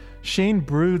Tasha. Shane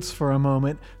broods for a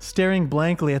moment, staring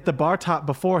blankly at the bar top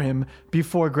before him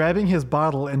before grabbing his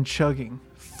bottle and chugging.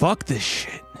 Fuck this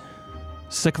shit.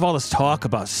 Sick of all this talk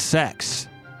about sex.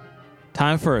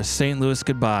 Time for a St. Louis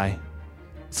goodbye.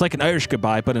 It's like an Irish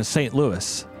goodbye, but in St.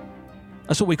 Louis.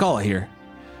 That's what we call it here.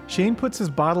 Shane puts his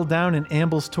bottle down and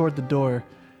ambles toward the door.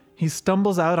 He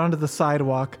stumbles out onto the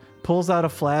sidewalk, pulls out a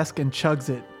flask, and chugs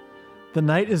it. The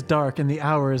night is dark and the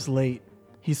hour is late.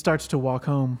 He starts to walk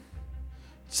home.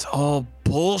 It's all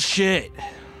bullshit.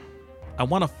 I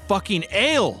want a fucking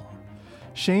ale.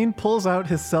 Shane pulls out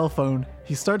his cell phone.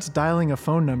 He starts dialing a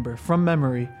phone number from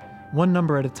memory, one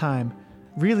number at a time,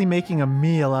 really making a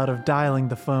meal out of dialing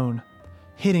the phone,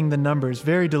 hitting the numbers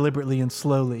very deliberately and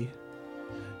slowly.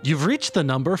 You've reached the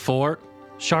number for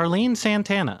Charlene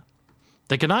Santana.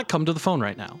 They cannot come to the phone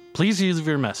right now. Please leave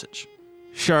your message.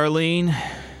 Charlene,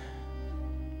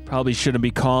 probably shouldn't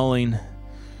be calling.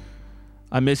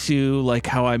 I miss you like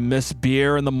how I miss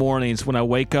beer in the mornings when I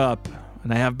wake up,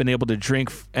 and I haven't been able to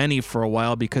drink any for a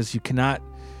while because you cannot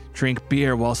drink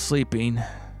beer while sleeping.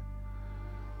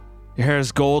 Your hair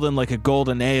is golden like a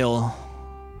golden ale.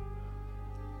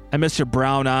 I miss your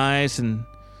brown eyes and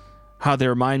how they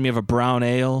remind me of a brown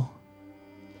ale.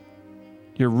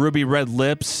 Your ruby red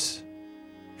lips,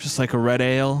 just like a red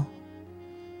ale.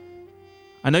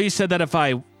 I know you said that if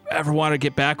I ever want to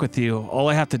get back with you, all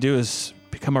I have to do is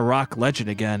become a rock legend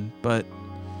again, but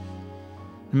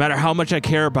no matter how much I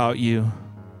care about you,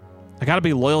 I gotta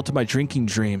be loyal to my drinking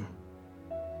dream.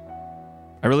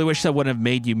 I really wish that wouldn't have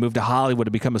made you move to Hollywood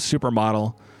to become a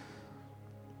supermodel,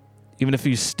 even if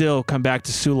you still come back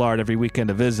to Soulard every weekend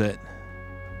to visit.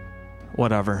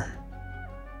 Whatever.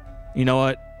 You know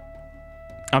what?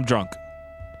 I'm drunk.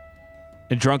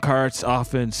 And drunk hearts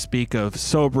often speak of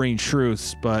sobering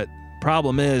truths, but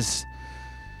problem is,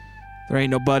 there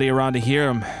ain't nobody around to hear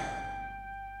them.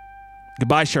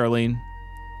 Goodbye, Charlene.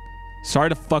 Sorry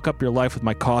to fuck up your life with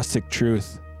my caustic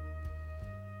truth.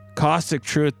 Caustic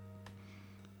truth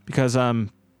because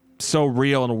I'm so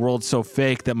real and the world's so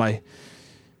fake that my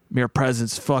mere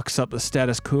presence fucks up the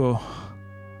status quo.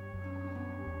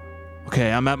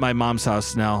 Okay, I'm at my mom's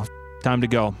house now. Time to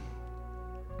go.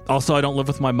 Also, I don't live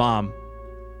with my mom.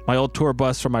 My old tour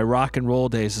bus from my rock and roll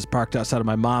days is parked outside of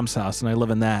my mom's house, and I live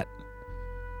in that.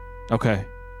 Okay.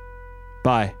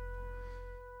 Bye.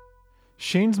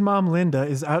 Shane's mom, Linda,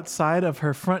 is outside of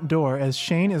her front door as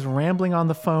Shane is rambling on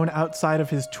the phone outside of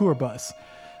his tour bus.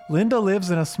 Linda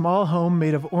lives in a small home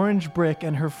made of orange brick,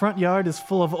 and her front yard is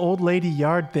full of old lady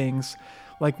yard things,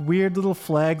 like weird little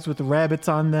flags with rabbits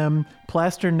on them,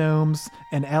 plaster gnomes,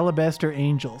 and alabaster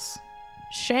angels.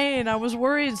 Shane, I was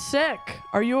worried sick.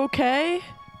 Are you okay?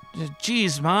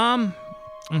 Jeez, Mom.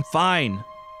 I'm fine.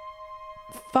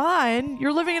 Fine.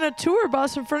 You're living in a tour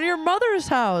bus in front of your mother's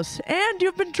house, and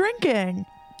you've been drinking.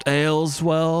 Ails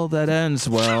well that ends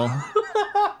well.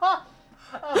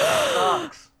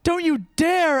 Don't you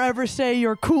dare ever say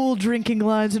your cool drinking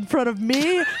lines in front of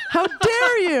me. How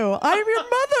dare you? I'm your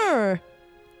mother.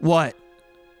 What?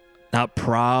 Not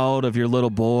proud of your little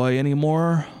boy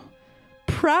anymore?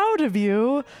 Proud of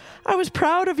you? I was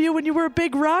proud of you when you were a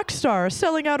big rock star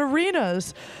selling out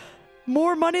arenas.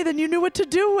 More money than you knew what to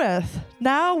do with.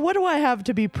 Now, what do I have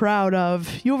to be proud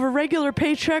of? You have a regular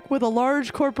paycheck with a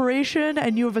large corporation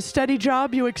and you have a steady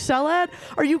job you excel at?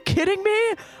 Are you kidding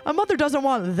me? A mother doesn't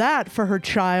want that for her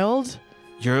child.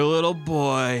 Your little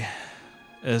boy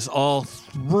is all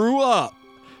threw up.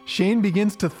 Shane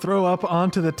begins to throw up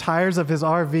onto the tires of his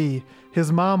RV.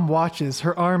 His mom watches,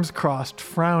 her arms crossed,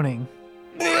 frowning.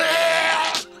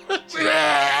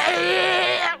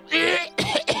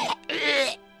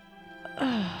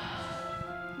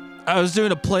 I was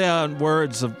doing a play on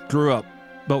words of grew up,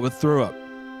 but with threw up.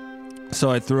 So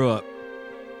I threw up.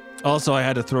 Also, I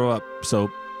had to throw up,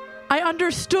 so... I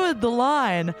understood the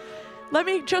line. Let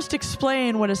me just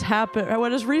explain what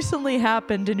has recently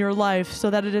happened in your life so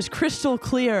that it is crystal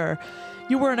clear.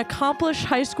 You were an accomplished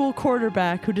high school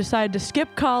quarterback who decided to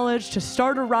skip college to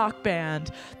start a rock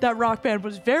band. That rock band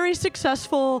was very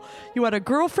successful. You had a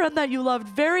girlfriend that you loved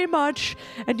very much,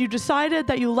 and you decided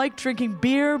that you liked drinking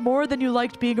beer more than you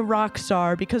liked being a rock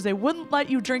star because they wouldn't let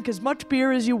you drink as much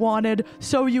beer as you wanted,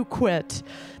 so you quit.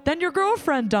 Then your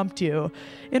girlfriend dumped you.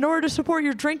 In order to support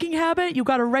your drinking habit, you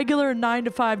got a regular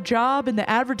 9-to-5 job in the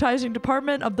advertising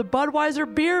department of the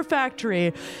Budweiser beer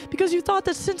factory because you thought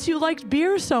that since you liked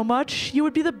beer so much, you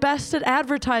would be the best at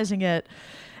advertising it.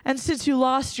 And since you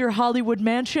lost your Hollywood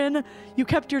mansion, you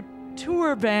kept your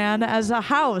tour van as a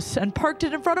house and parked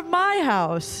it in front of my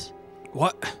house.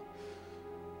 What?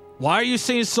 Why are you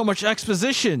saying so much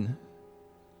exposition?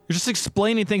 You're just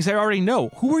explaining things I already know.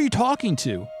 Who are you talking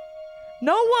to?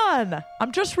 No one!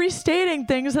 I'm just restating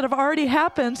things that have already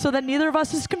happened so that neither of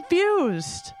us is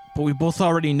confused. But we both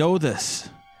already know this.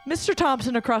 Mr.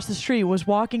 Thompson across the street was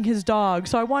walking his dog,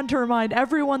 so I wanted to remind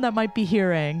everyone that might be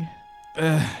hearing.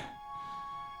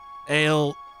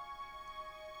 Ale.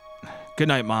 Good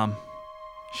night, Mom.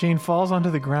 Shane falls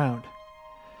onto the ground.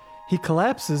 He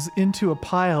collapses into a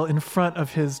pile in front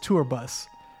of his tour bus.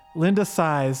 Linda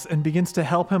sighs and begins to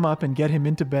help him up and get him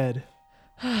into bed.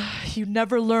 You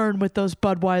never learn with those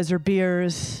Budweiser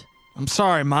beers. I'm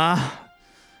sorry, Ma.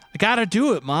 I gotta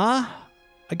do it, Ma.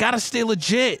 I gotta stay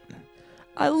legit.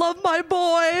 I love my boy.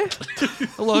 I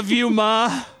love you,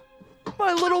 Ma.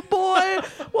 My little boy.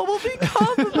 What will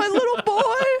become of my little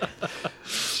boy?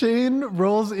 Shane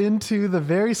rolls into the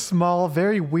very small,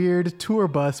 very weird tour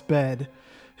bus bed.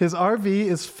 His RV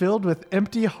is filled with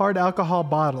empty hard alcohol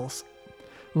bottles.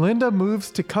 Linda moves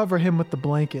to cover him with the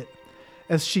blanket.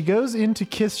 As she goes in to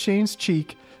kiss Shane's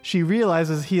cheek, she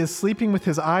realizes he is sleeping with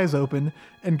his eyes open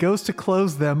and goes to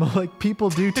close them like people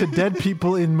do to dead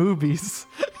people in movies.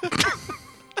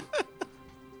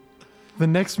 The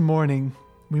next morning,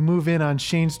 we move in on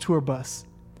Shane's tour bus.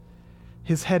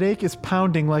 His headache is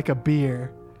pounding like a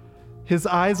beer. His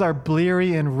eyes are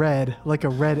bleary and red like a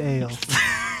red ale.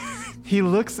 He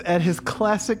looks at his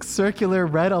classic circular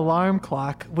red alarm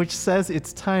clock, which says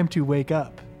it's time to wake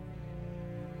up.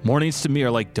 Mornings to me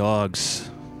are like dogs.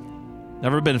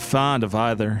 Never been fond of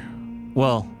either.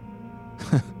 Well,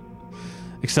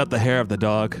 except the hair of the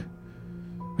dog,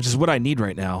 which is what I need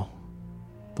right now.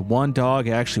 The one dog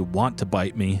I actually want to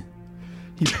bite me.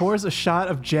 He pours a shot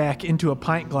of Jack into a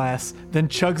pint glass, then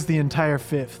chugs the entire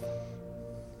fifth.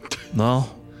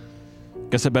 Well,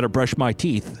 guess I better brush my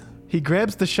teeth. He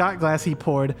grabs the shot glass he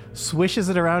poured, swishes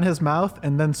it around his mouth,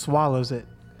 and then swallows it.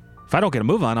 If I don't get a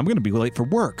move on, I'm going to be late for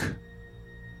work.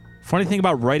 Funny thing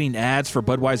about writing ads for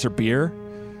Budweiser beer,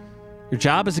 your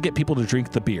job is to get people to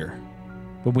drink the beer.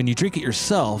 But when you drink it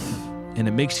yourself, and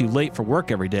it makes you late for work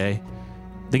every day,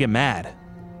 they get mad.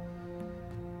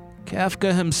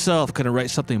 Kafka himself couldn't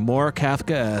write something more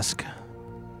Kafkaesque.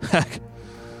 Heck,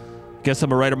 guess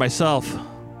I'm a writer myself,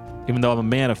 even though I'm a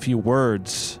man of few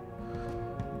words.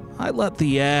 I let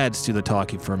the ads do the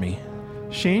talking for me.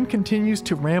 Shane continues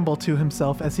to ramble to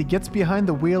himself as he gets behind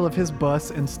the wheel of his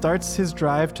bus and starts his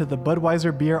drive to the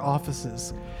Budweiser beer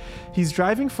offices. He's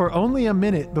driving for only a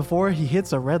minute before he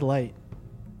hits a red light.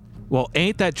 Well,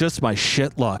 ain't that just my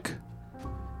shit luck?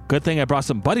 Good thing I brought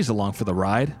some buddies along for the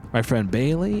ride. My friend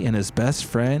Bailey and his best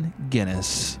friend,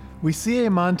 Guinness. We see a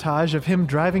montage of him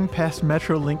driving past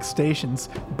Metrolink stations,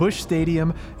 Busch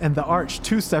Stadium, and the Arch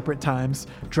 2 separate times,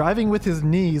 driving with his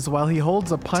knees while he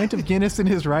holds a pint of Guinness in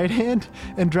his right hand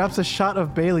and drops a shot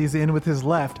of Bailey's in with his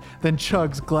left, then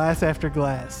chugs glass after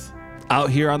glass.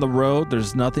 Out here on the road,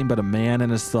 there's nothing but a man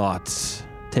and his thoughts,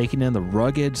 taking in the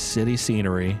rugged city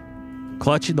scenery,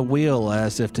 clutching the wheel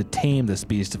as if to tame this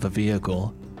beast of a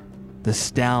vehicle, the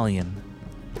stallion.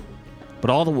 But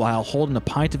all the while holding a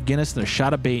pint of Guinness and a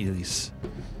shot of Bailey's.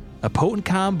 A potent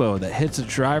combo that hits the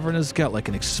driver in his gut like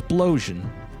an explosion.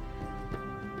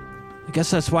 I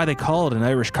guess that's why they call it an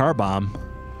Irish car bomb.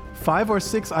 5 or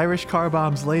 6 Irish car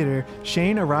bombs later,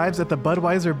 Shane arrives at the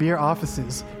Budweiser beer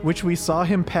offices, which we saw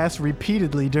him pass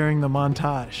repeatedly during the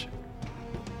montage.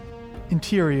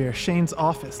 Interior, Shane's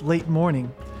office, late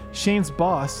morning. Shane's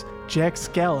boss, Jack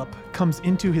Scallop, comes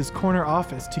into his corner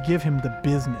office to give him the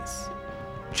business.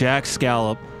 Jack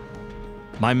Scallop,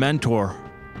 my mentor,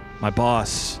 my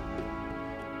boss,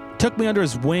 took me under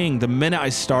his wing the minute I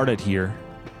started here.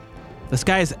 This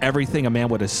guy is everything a man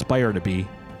would aspire to be.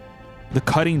 The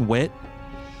cutting wit,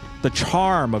 the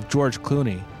charm of George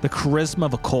Clooney, the charisma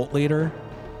of a cult leader.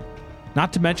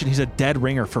 Not to mention he's a dead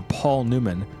ringer for Paul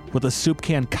Newman with a soup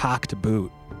can cock to boot.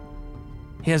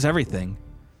 He has everything.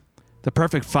 The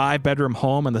perfect 5-bedroom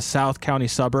home in the South County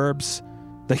suburbs,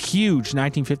 the huge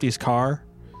 1950s car,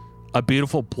 a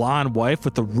beautiful blonde wife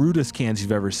with the rudest cans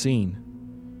you've ever seen.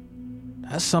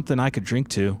 That's something I could drink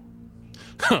to.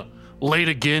 Late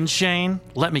again, Shane?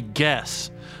 Let me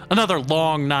guess. Another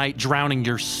long night drowning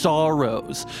your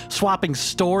sorrows, swapping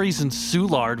stories and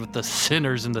Soulard with the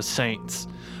sinners and the saints.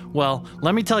 Well,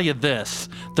 let me tell you this.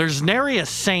 There's nary a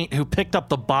saint who picked up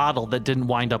the bottle that didn't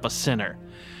wind up a sinner.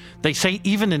 They say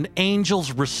even an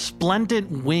angel's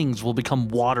resplendent wings will become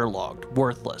waterlogged,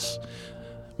 worthless,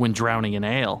 when drowning in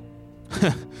ale.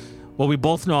 Well, we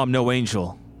both know I'm no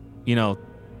angel. You know,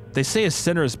 they say a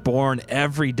sinner is born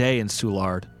every day in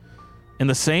Soulard. And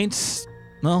the saints,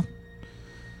 well,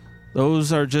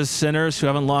 those are just sinners who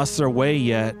haven't lost their way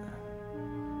yet.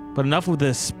 But enough with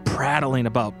this prattling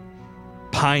about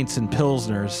pints and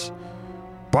pilsners,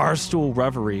 barstool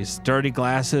reveries, dirty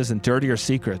glasses, and dirtier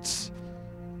secrets.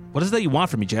 What is it that you want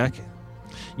from me, Jack?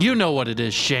 You know what it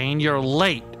is, Shane. You're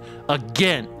late.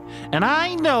 Again. And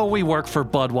I know we work for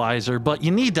Budweiser, but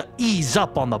you need to ease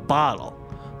up on the bottle.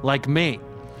 Like me.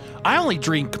 I only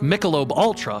drink Michelob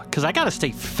Ultra because I gotta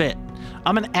stay fit.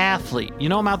 I'm an athlete. You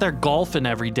know, I'm out there golfing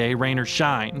every day, rain or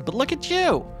shine. But look at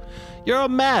you. You're a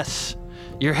mess.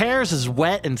 Your hair's as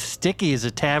wet and sticky as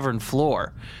a tavern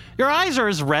floor. Your eyes are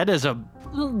as red as a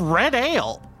red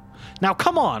ale. Now,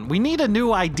 come on. We need a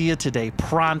new idea today,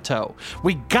 pronto.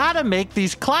 We gotta make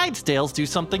these Clydesdales do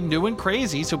something new and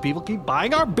crazy so people keep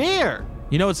buying our beer.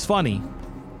 You know, it's funny.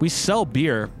 We sell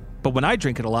beer, but when I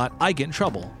drink it a lot, I get in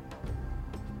trouble.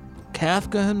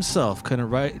 Kafka himself couldn't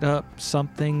write up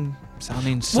something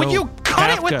sounding so Will you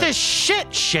cut it Kafka. with this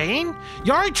shit, Shane?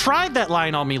 You already tried that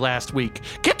line on me last week.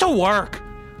 Get to work.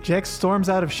 Jack storms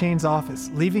out of Shane's office,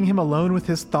 leaving him alone with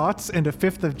his thoughts and a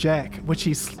fifth of Jack, which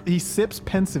he sips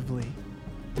pensively.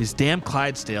 These damn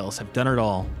Clydesdales have done it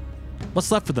all.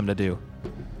 What's left for them to do?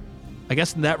 I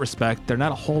guess in that respect, they're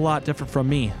not a whole lot different from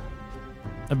me.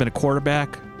 I've been a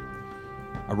quarterback,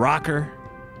 a rocker.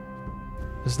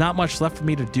 There's not much left for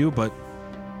me to do but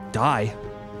die.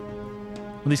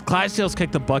 When these Clydesdales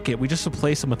kick the bucket, we just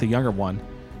replace them with a younger one.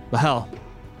 But hell,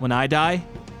 when I die,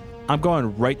 I'm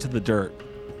going right to the dirt.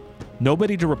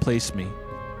 Nobody to replace me.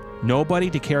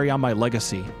 Nobody to carry on my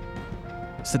legacy.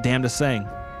 It's the damnedest thing.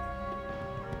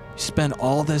 You spend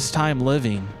all this time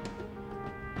living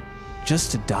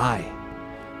just to die.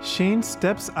 Shane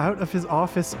steps out of his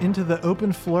office into the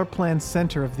open floor plan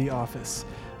center of the office.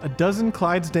 A dozen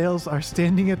Clydesdales are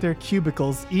standing at their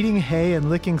cubicles, eating hay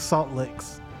and licking salt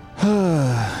licks.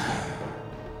 I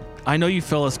know you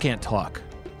fellas can't talk,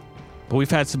 but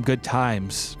we've had some good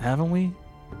times, haven't we?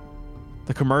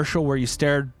 The commercial where you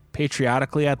stared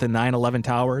patriotically at the 9/11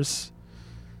 towers.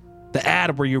 The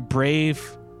ad where your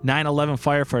brave 9/11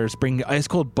 firefighters bring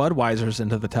ice-cold Budweisers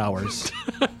into the towers.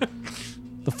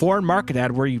 The foreign market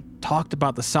ad where you talked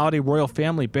about the Saudi royal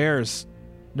family bears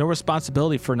no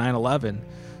responsibility for 9/11,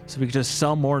 so we could just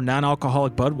sell more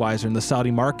non-alcoholic Budweiser in the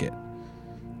Saudi market.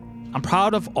 I'm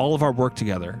proud of all of our work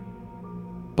together.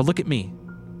 But look at me,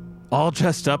 all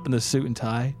dressed up in the suit and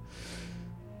tie.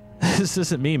 This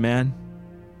isn't me, man.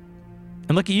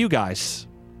 And look at you guys,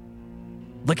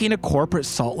 licking a corporate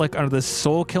salt lick under this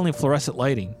soul-killing fluorescent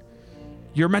lighting.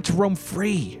 You're meant to roam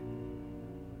free.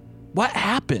 What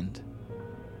happened?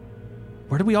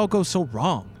 Where did we all go so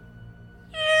wrong?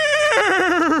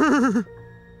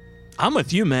 I'm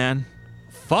with you, man.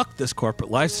 Fuck this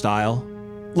corporate lifestyle.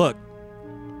 Look,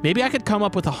 maybe I could come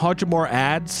up with 100 more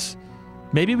ads.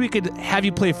 Maybe we could have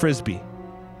you play Frisbee,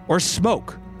 or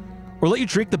smoke, or let you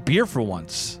drink the beer for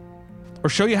once, or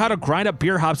show you how to grind up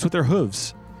beer hops with their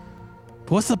hooves.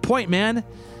 But what's the point, man? It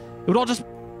would all just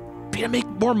be to make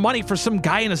more money for some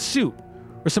guy in a suit,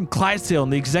 or some Clydesdale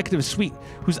in the executive suite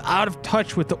who's out of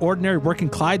touch with the ordinary working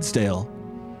Clydesdale.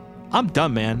 I'm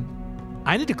done, man.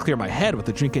 I need to clear my head with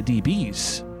a drink at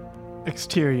DB's.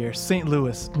 Exterior, St.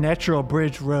 Louis, Natural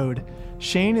Bridge Road.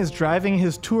 Shane is driving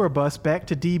his tour bus back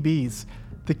to DB's.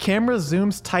 The camera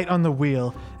zooms tight on the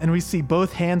wheel, and we see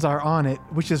both hands are on it,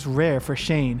 which is rare for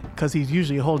Shane, because he's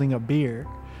usually holding a beer.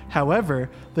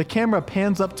 However, the camera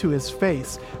pans up to his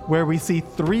face, where we see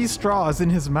 3 straws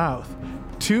in his mouth.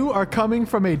 2 are coming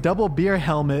from a double beer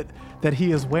helmet that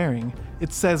he is wearing.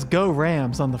 It says Go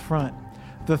Rams on the front.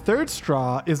 The 3rd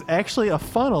straw is actually a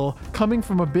funnel coming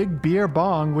from a big beer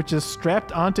bong which is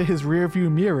strapped onto his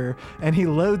rearview mirror, and he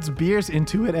loads beers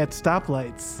into it at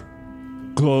stoplights.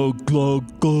 Glug,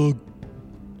 glug, glug.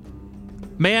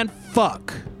 Man,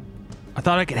 fuck. I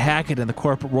thought I could hack it in the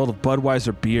corporate world of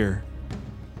Budweiser beer.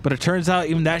 But it turns out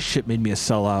even that shit made me a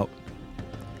sellout.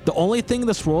 The only thing in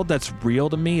this world that's real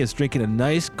to me is drinking a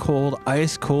nice, cold,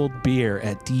 ice-cold beer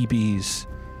at DB's.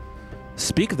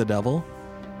 Speak of the devil,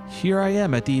 here I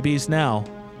am at DB's now.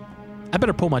 I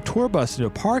better pull my tour bus into a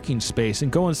parking space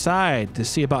and go inside to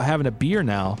see about having a beer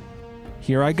now.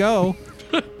 Here I go.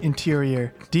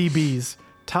 Interior, DB's.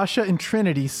 Tasha and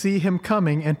Trinity see him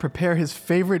coming and prepare his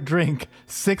favorite drink,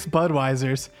 6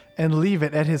 Budweisers, and leave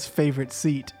it at his favorite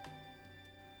seat.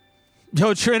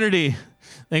 Yo, Trinity,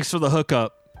 thanks for the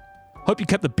hookup. Hope you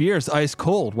kept the beers ice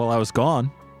cold while I was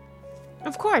gone.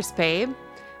 Of course, babe.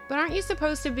 But aren't you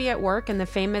supposed to be at work in the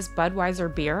famous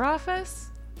Budweiser beer office?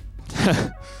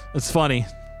 It's funny.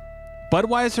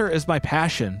 Budweiser is my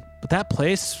passion, but that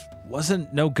place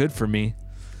wasn't no good for me.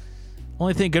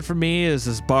 Only thing good for me is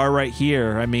this bar right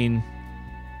here. I mean,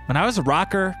 when I was a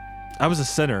rocker, I was a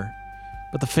sinner,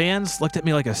 but the fans looked at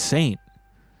me like a saint.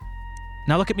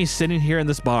 Now look at me sitting here in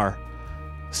this bar.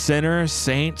 Sinner,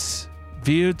 saints,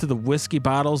 viewed through the whiskey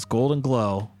bottle's golden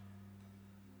glow.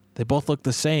 They both look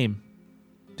the same.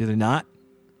 Do they not?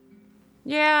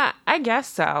 Yeah, I guess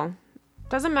so.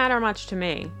 Doesn't matter much to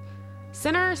me.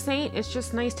 Sinner or saint, it's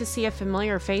just nice to see a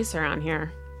familiar face around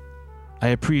here. I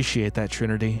appreciate that,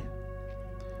 Trinity.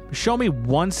 But show me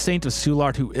one saint of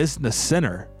Soulard who isn't a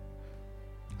sinner.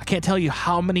 I can't tell you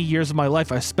how many years of my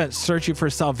life I spent searching for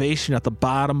salvation at the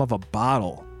bottom of a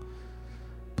bottle.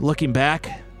 But looking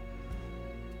back,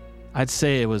 I'd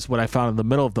say it was what I found in the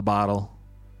middle of the bottle.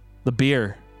 The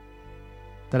beer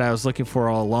that I was looking for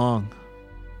all along.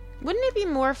 Wouldn't it be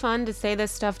more fun to say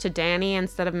this stuff to Danny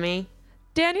instead of me?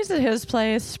 Danny's at his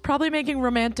place, probably making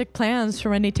romantic plans for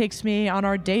when he takes me on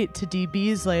our date to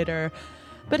DB's later.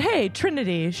 But hey,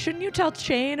 Trinity, shouldn't you tell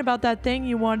Shane about that thing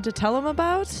you wanted to tell him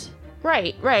about?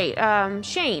 Right.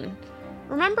 Shane,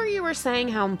 remember you were saying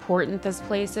how important this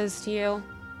place is to you?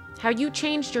 How you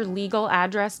changed your legal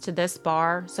address to this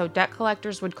bar so debt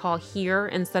collectors would call here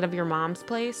instead of your mom's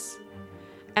place?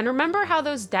 And remember how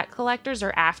those debt collectors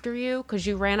are after you because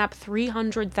you ran up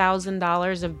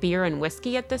 $300,000 of beer and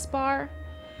whiskey at this bar?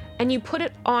 And you put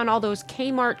it on all those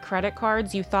Kmart credit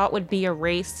cards you thought would be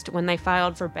erased when they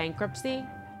filed for bankruptcy?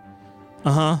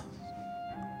 Uh-huh.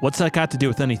 What's that got to do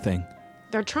with anything?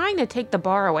 They're trying to take the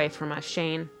bar away from us,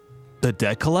 Shane. The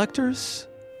debt collectors?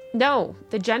 No,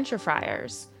 the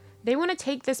gentrifiers. They want to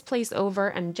take this place over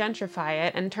and gentrify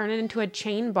it and turn it into a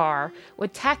chain bar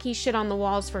with tacky shit on the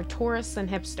walls for tourists and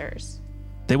hipsters.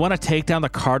 They want to take down the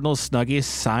Cardinals Snuggies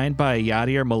signed by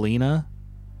Yadier Molina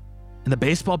and the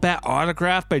baseball bat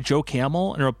autographed by Joe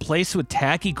Camel and replace it with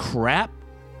tacky crap?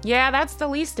 Yeah, that's the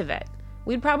least of it.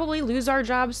 We'd probably lose our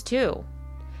jobs too.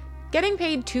 Getting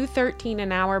paid $2.13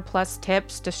 an hour plus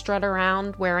tips to strut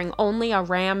around wearing only a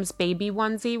Rams baby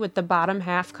onesie with the bottom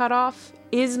half cut off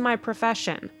is my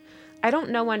profession. I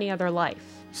don't know any other life.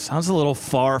 Sounds a little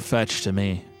far-fetched to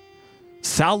me.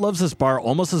 Sal loves this bar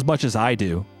almost as much as I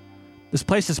do. This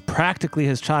place is practically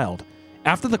his child.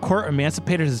 After the court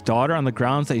emancipated his daughter on the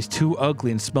grounds that he's too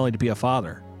ugly and smelly to be a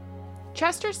father.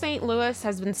 Chester St. Louis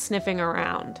has been sniffing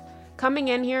around, coming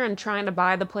in here and trying to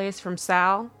buy the place from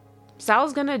Sal.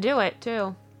 Sal's gonna do it,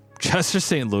 too. Chester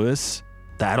St. Louis?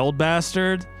 That old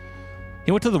bastard?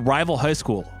 He went to the rival high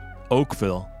school,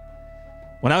 Oakville.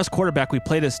 When I was quarterback, we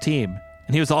played his team,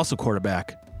 and he was also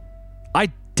quarterback.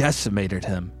 I decimated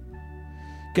him.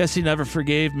 Guess he never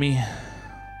forgave me.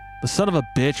 The son of a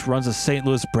bitch runs a St.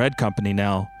 Louis bread company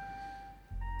now.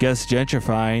 Guess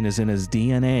gentrifying is in his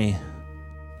DNA.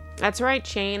 That's right,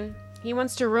 Shane. He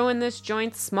wants to ruin this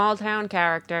joint's small-town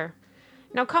character.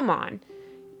 Now, come on.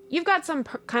 You've got some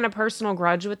kind of personal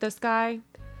grudge with this guy.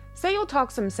 Say you'll talk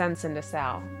some sense into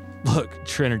Sal. Look,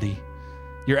 Trinity,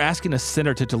 you're asking a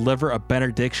sinner to deliver a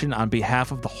benediction on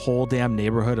behalf of the whole damn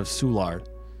neighborhood of Soulard.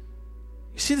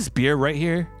 You see this beer right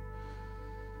here?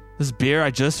 This beer I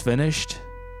just finished?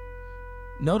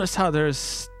 Notice how there's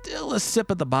still a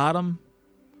sip at the bottom?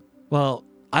 Well,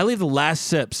 I leave the last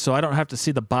sip so I don't have to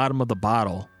see the bottom of the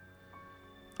bottle.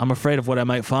 I'm afraid of what I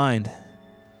might find.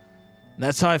 And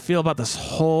that's how I feel about this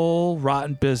whole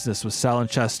rotten business with Sal and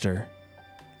Chester.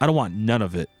 I don't want none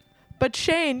of it. But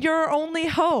Shane, you're our only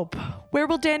hope. Where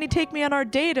will Danny take me on our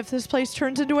date if this place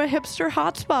turns into a hipster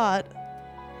hotspot?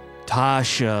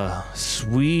 Tasha.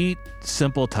 Sweet,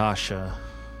 simple Tasha.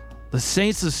 The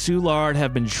Saints of Soulard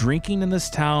have been drinking in this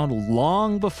town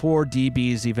long before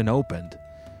DB's even opened.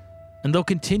 And they'll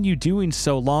continue doing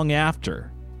so long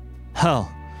after. Hell,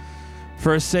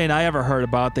 first saint I ever heard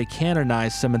about, they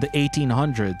canonized him in the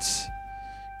 1800s.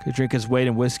 Could drink his weight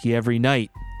in whiskey every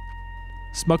night.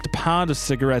 Smoked a pound of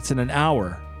cigarettes in an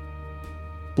hour.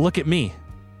 But look at me.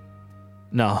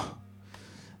 No,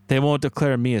 they won't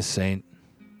declare me a saint.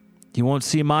 You won't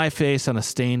see my face on a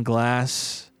stained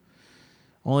glass.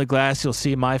 Only glass you'll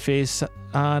see my face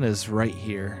on is right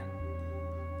here.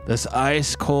 This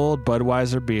ice-cold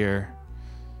Budweiser beer.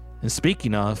 And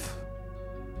speaking of,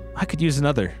 I could use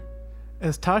another.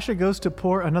 As Tasha goes to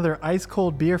pour another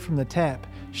ice-cold beer from the tap,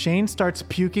 Shane starts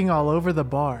puking all over the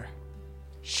bar.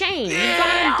 Shane, you've gone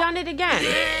and done it again.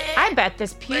 I bet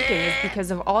this puking is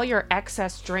because of all your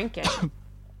excess drinking.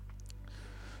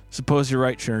 Suppose you're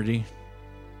right, Trinity.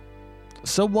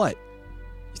 So what?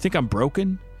 You think I'm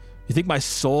broken? You think my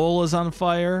soul is on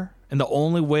fire? And the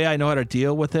only way I know how to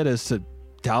deal with it is to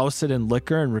douse it in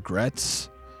liquor and regrets?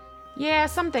 Yeah,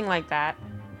 something like that.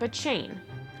 But Shane.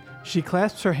 She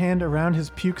clasps her hand around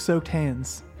his puke-soaked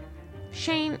hands.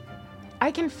 Shane, I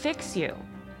can fix you.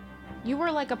 You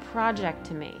were like a project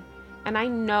to me, and I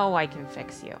know I can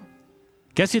fix you.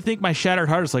 Guess you think my shattered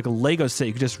heart is like a Lego set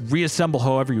you can just reassemble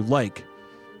however you like.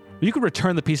 You could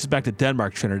return the pieces back to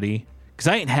Denmark, Trinity, because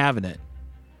I ain't having it.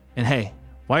 And hey,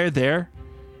 while you're there,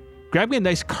 grab me a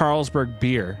nice Carlsberg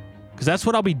beer, because that's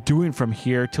what I'll be doing from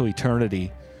here till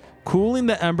eternity, cooling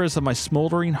the embers of my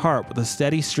smoldering heart with a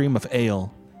steady stream of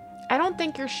ale. I don't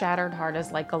think your shattered heart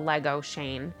is like a Lego,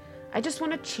 Shane. I just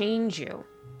want to change you.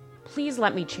 Please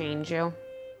let me change you.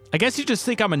 I guess you just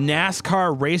think I'm a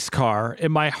NASCAR race car,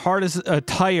 and my heart is a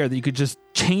tire that you could just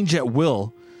change at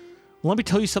will. Well, let me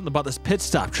tell you something about this pit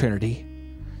stop, Trinity.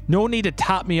 No need to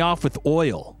top me off with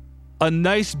oil. A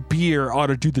nice beer ought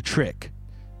to do the trick.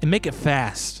 And make it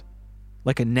fast.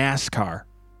 Like a NASCAR.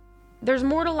 There's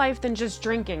more to life than just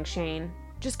drinking, Shane.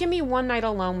 Just give me one night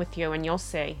alone with you and you'll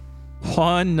see.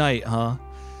 One night, huh?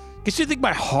 Guess you think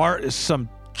my heart is some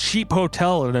cheap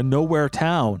hotel in a nowhere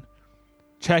town.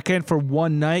 Check in for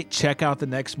one night, check out the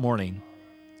next morning.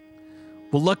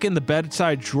 We'll look in the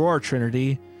bedside drawer,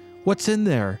 Trinity. What's in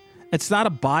there? It's not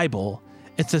a Bible.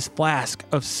 It's this flask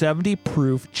of 70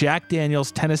 proof Jack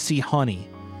Daniel's Tennessee honey.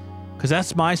 Because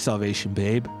that's my salvation,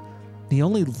 babe. The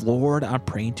only Lord I'm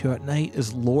praying to at night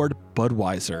is Lord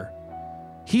Budweiser.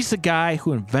 He's the guy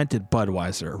who invented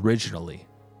Budweiser originally.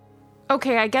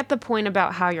 Okay, I get the point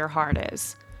about how your heart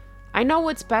is. I know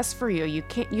what's best for you.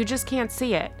 You just can't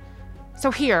see it. So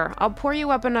here, I'll pour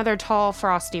you up another tall,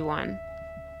 frosty one.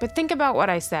 But think about what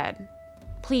I said.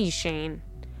 Please, Shane.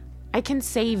 I can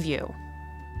save you.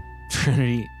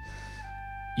 Trinity,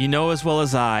 you know as well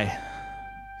as I,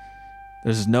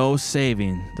 there's no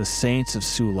saving the saints of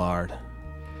Soulard.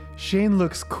 Shane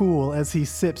looks cool as he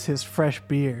sips his fresh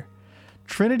beer.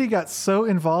 Trinity got so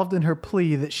involved in her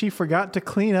plea that she forgot to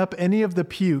clean up any of the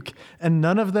puke, and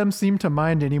none of them seem to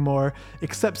mind anymore,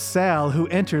 except Sal, who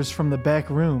enters from the back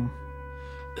room.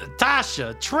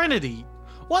 Tasha, Trinity,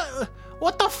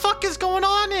 what the fuck is going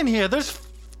on in here? There's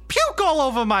puke all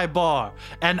over my bar,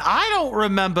 and I don't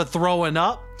remember throwing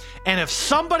up. And if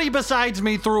somebody besides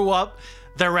me threw up,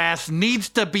 their ass needs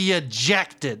to be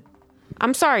ejected.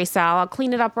 I'm sorry, Sal. I'll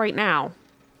clean it up right now.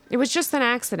 It was just an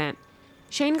accident.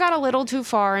 Shane got a little too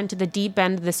far into the deep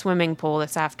end of the swimming pool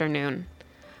this afternoon.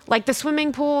 Like, the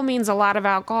swimming pool means a lot of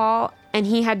alcohol, and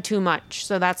he had too much,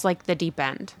 so that's like the deep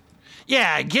end.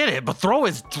 Yeah, I get it, but throw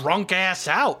his drunk ass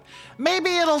out.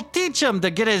 Maybe it'll teach him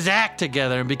to get his act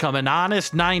together and become an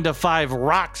honest 9-to-5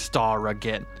 rock star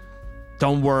again.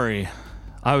 Don't worry.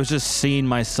 I was just seeing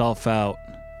myself out.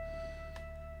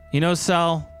 You know,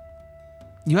 Sal,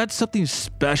 you had something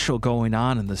special going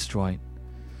on in this joint.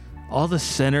 All the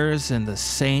sinners and the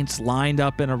saints lined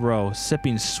up in a row,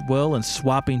 sipping swill and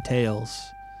swapping tales.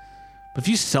 But if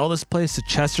you sell this place to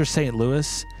Chester St.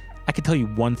 Louis, I can tell you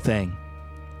one thing.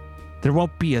 There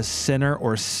won't be a sinner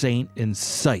or saint in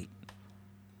sight.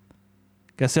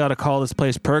 Guess I ought to call this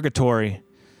place Purgatory.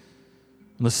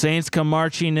 When the saints come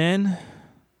marching in,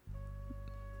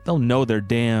 they'll know they're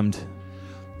damned.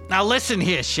 Now listen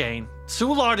here, Shane.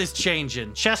 Soulard is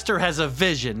changing. Chester has a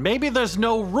vision. Maybe there's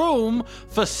no room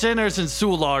for sinners in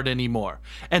Soulard anymore.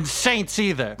 And saints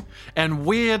either. And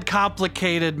weird,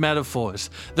 complicated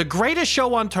metaphors. The greatest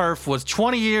show on turf was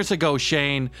 20 years ago,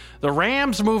 Shane. The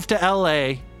Rams moved to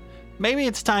L.A. Maybe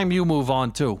it's time you move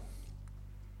on, too.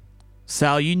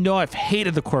 Sal, you know I've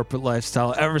hated the corporate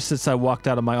lifestyle ever since I walked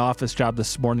out of my office job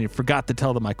this morning and forgot to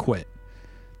tell them I quit.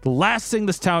 The last thing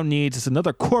this town needs is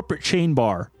another corporate chain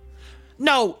bar.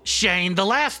 No, Shane, the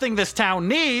last thing this town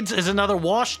needs is another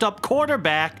washed-up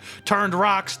quarterback turned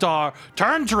rock star,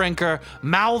 turned drinker,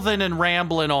 mouthing and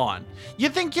rambling on. You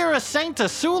think you're a saint of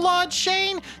Soulard,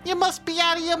 Shane? You must be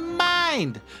out of your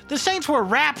mind. The Saints were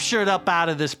raptured up out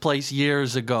of this place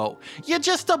years ago. You're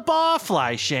just a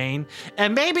barfly, Shane.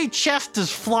 And maybe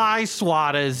Chester's fly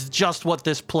swatter is just what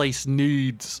this place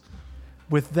needs.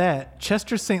 With that,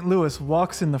 Chester St. Louis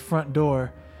walks in the front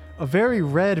door, A very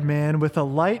red man with a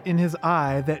light in his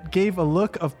eye that gave a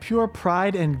look of pure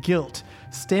pride and guilt,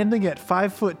 standing at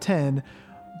 5'10",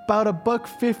 about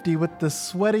 $150 with the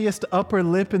sweatiest upper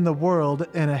lip in the world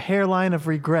and a hairline of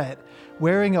regret,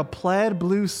 wearing a plaid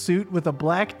blue suit with a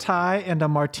black tie and a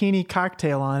martini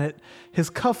cocktail on it. His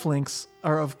cufflinks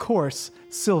are, of course,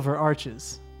 silver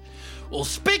arches. Well,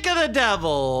 speak of the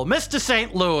devil, Mr.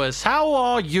 St. Louis, how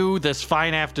are you this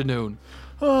fine afternoon?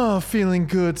 Oh, feeling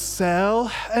good,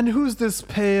 Sal. And who's this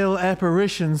pale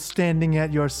apparition standing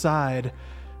at your side?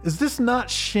 Is this not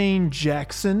Shane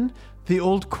Jackson, the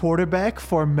old quarterback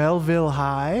for Melville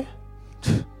High?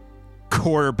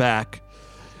 Quarterback.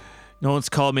 No one's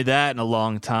called me that in a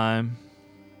long time.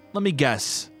 Let me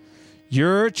guess.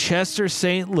 You're Chester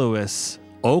St. Louis,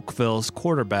 Oakville's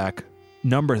quarterback,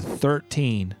 number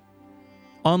 13.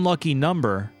 Unlucky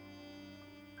number.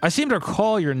 I seem to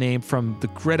recall your name from the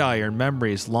gridiron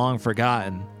memories long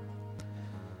forgotten.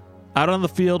 Out on the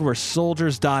field where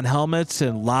soldiers don helmets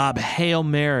and lob Hail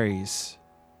Marys,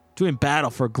 doing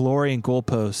battle for glory and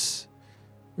goalposts,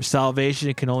 where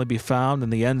salvation can only be found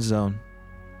in the end zone.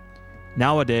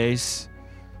 Nowadays,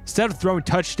 instead of throwing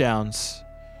touchdowns,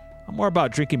 I'm more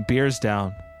about drinking beers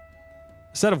down.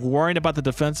 Instead of worrying about the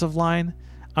defensive line,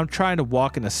 I'm trying to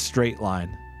walk in a straight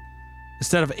line.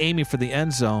 Instead of aiming for the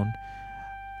end zone,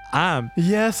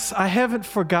 Yes, I haven't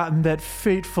forgotten that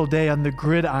fateful day on the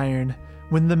gridiron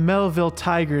when the Melville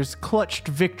Tigers clutched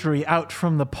victory out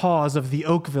from the paws of the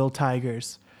Oakville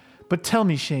Tigers. But tell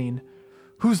me, Shane,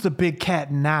 who's the big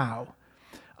cat now?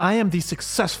 I am the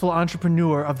successful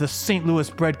entrepreneur of the St. Louis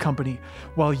Bread Company,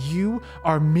 while you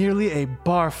are merely a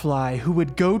barfly who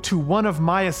would go to one of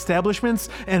my establishments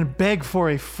and beg for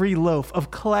a free loaf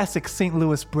of classic St.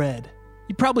 Louis bread.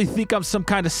 You probably think I'm some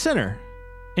kind of sinner.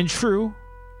 And true,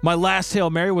 my last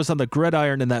Hail Mary was on the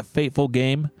gridiron in that fateful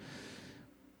game.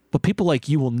 But people like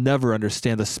you will never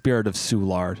understand the spirit of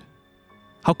Soulard.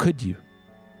 How could you?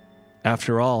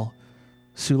 After all,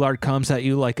 Soulard comes at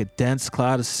you like a dense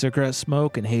cloud of cigarette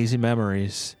smoke and hazy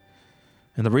memories.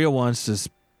 And the real ones just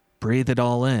breathe it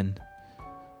all in.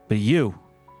 But you're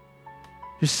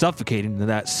suffocating in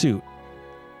that suit.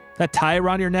 That tie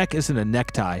around your neck isn't a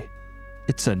necktie.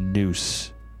 It's a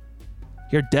noose.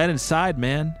 You're dead inside,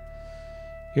 man.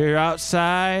 You're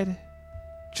outside,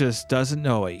 just doesn't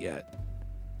know it yet.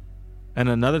 And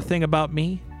another thing about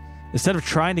me, instead of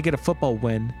trying to get a football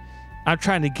win, I'm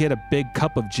trying to get a big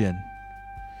cup of gin.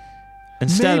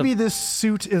 Maybe this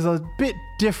suit is a bit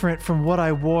different from what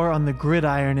I wore on the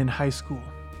gridiron in high school.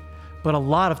 But a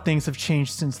lot of things have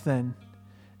changed since then.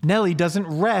 Nelly doesn't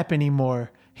rap anymore.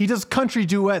 He does country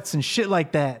duets and shit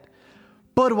like that.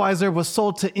 Budweiser was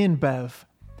sold to InBev.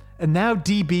 And now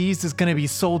DB's is gonna be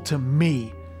sold to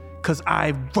me. 'Cause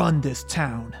I run this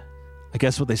town. I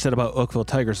guess what they said about Oakville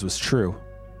Tigers was true.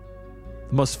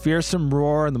 The most fearsome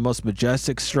roar and the most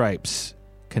majestic stripes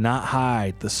cannot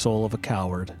hide the soul of a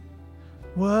coward.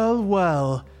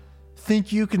 Well.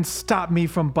 Think you can stop me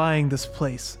from buying this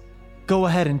place? Go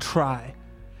ahead and try.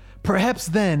 Perhaps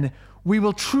then we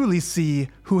will truly see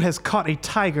who has caught a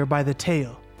tiger by the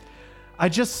tail. I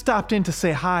just stopped in to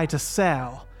say hi to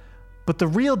Sal. But the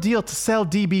real deal to sell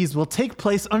DBs will take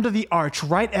place under the arch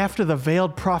right after the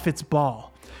Veiled Prophet's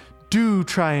Ball. Do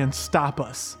try and stop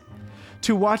us.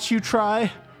 To watch you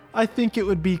try, I think it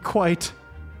would be quite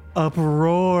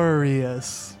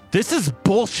uproarious. This is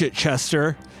bullshit,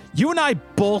 Chester. You and I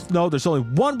both know there's only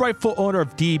one rightful owner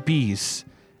of DBs,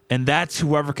 and that's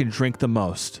whoever can drink the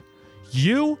most.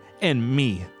 You and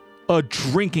me. A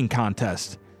drinking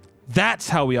contest. That's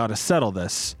how we ought to settle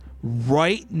this.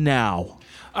 Right now.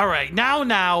 All right, now,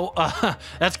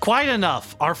 that's quite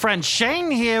enough. Our friend Shane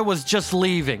here was just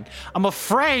leaving. I'm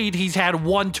afraid he's had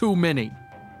one too many.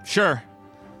 Sure,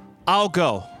 I'll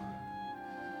go.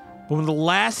 But when the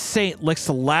last saint licks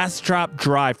the last drop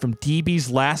dry from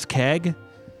DB's last keg,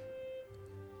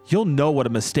 you'll know what a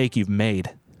mistake you've made.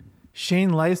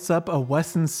 Shane lights up a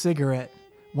Wesson cigarette,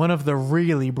 one of the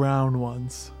really brown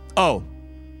ones. Oh,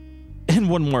 and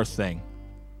one more thing.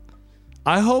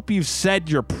 I hope you've said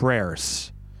your prayers.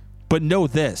 But know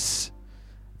this,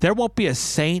 there won't be a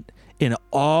saint in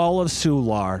all of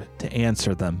Soulard to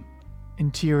answer them.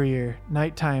 Interior,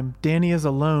 nighttime. Danny is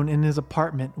alone in his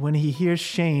apartment when he hears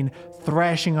Shane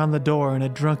thrashing on the door in a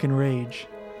drunken rage.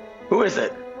 Who is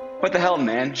it? What the hell,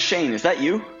 man? Shane, is that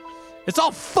you? It's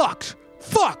all fucked.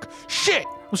 Fuck. Shit.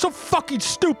 I'm so fucking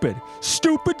stupid.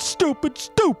 Stupid.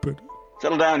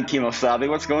 Settle down, Kimosabe.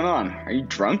 What's going on? Are you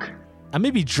drunk? I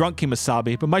may be drunk,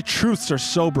 Kimasabi, but my truths are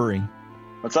sobering.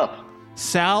 What's up?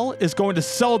 Sal is going to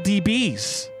sell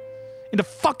DBs into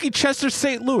fucking Chester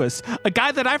St. Louis, a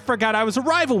guy that I forgot I was a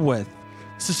rival with.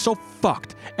 This is so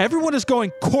fucked. Everyone is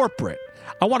going corporate.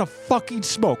 I want to fucking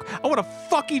smoke. I want to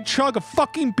fucking chug a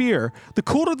fucking beer. The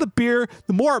cooler the beer,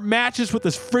 the more it matches with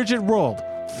this frigid world.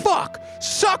 Fuck!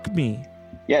 Suck me!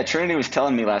 Yeah, Trinity was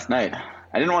telling me last night.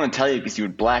 I didn't want to tell you because you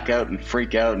would black out and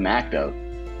freak out and act out.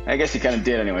 I guess you kind of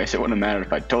did anyway, so it wouldn't have mattered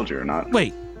if I told you or not.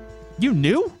 Wait, you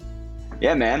knew?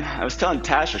 Yeah, man. I was telling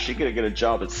Tasha she could get a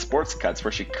job at Sports Cuts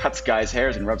where she cuts guys'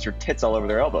 hairs and rubs her tits all over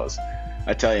their elbows.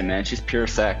 I tell you, man, she's pure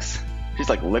sex. She's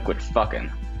like liquid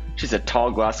fucking. She's a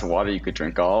tall glass of water you could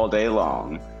drink all day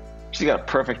long. She's got a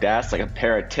perfect ass like a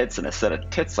pair of tits and a set of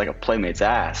tits like a playmate's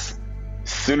ass.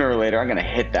 Sooner or later, I'm gonna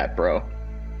hit that, bro.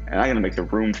 And I'm gonna make the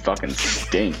room fucking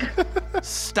stink.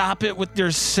 Stop it with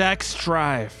your sex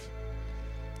drive.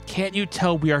 Can't you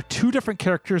tell we are two different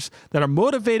characters that are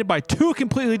motivated by two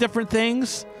completely different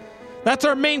things? That's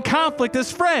our main conflict as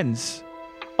friends.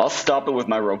 I'll stop it with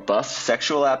my robust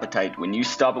sexual appetite when you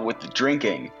stop it with the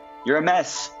drinking. You're a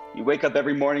mess. You wake up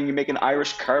every morning, you make an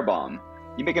Irish car bomb.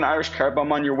 You make an Irish car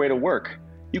bomb on your way to work.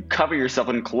 You cover yourself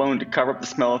in cologne to cover up the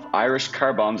smell of Irish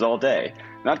car bombs all day.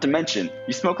 Not to mention,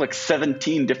 you smoke like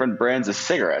 17 different brands of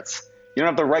cigarettes. You don't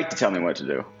have the right to tell me what to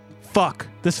do. Fuck,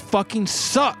 this fucking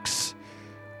sucks.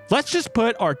 Let's just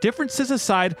put our differences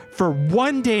aside for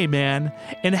one day, man,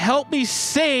 and help me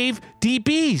save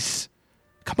DBs.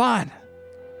 Come on.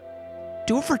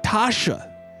 Do it for Tasha.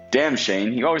 Damn,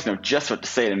 Shane, you always know just what to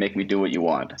say to make me do what you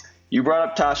want. You brought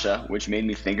up Tasha, which made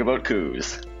me think about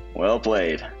Coos. Well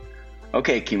played.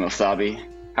 Okay, Kimosabi,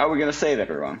 how are we gonna save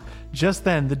everyone? Just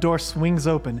then, the door swings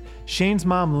open. Shane's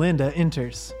mom, Linda,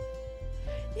 enters.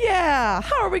 Yeah,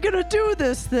 how are we gonna do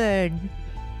this thing?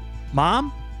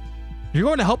 Mom, you're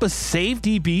going to help us save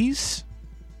DBs?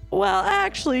 Well,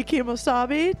 actually,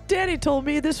 Kimosabi, Danny told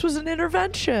me this was an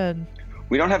intervention.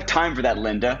 We don't have time for that,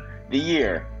 Linda. The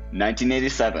year,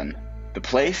 1987. The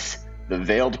place, the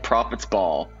Veiled Prophets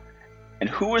Ball. And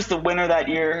who was the winner that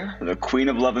year? The Queen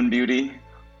of Love and Beauty?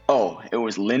 Oh, it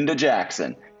was Linda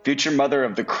Jackson, future mother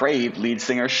of the Crave lead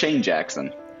singer Shane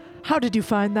Jackson. How did you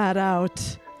find that out?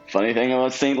 Funny thing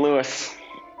about St. Louis,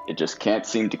 it just can't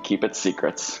seem to keep its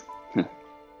secrets.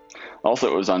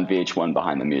 Also, it was on VH1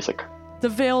 Behind the Music. The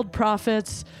Veiled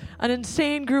Prophets, an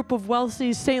insane group of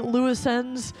wealthy St.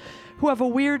 Louisans who have a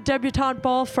weird debutante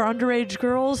ball for underage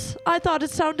girls. I thought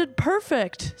it sounded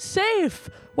perfect,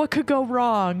 safe. What could go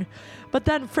wrong? But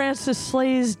then Francis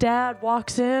Slay's dad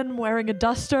walks in wearing a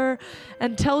duster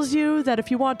and tells you that if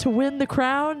you want to win the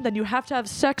crown, then you have to have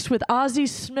sex with Ozzie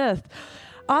Smith.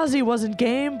 Ozzie wasn't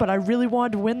game, but I really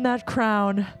wanted to win that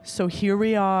crown, so here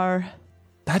we are.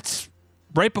 That's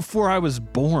right before I was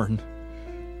born.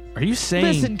 Are you saying...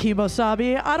 Listen,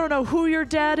 Kimosabi, I don't know who your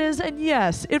dad is, and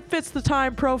yes, it fits the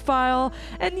time profile,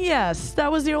 and yes, that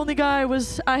was the only guy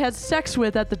I had sex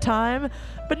with at the time,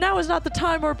 but now is not the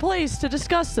time or place to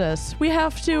discuss this. We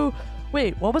have to...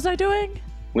 Wait, what was I doing?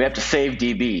 We have to save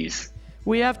DBs.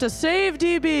 We have to save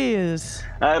DBs.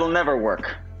 It'll never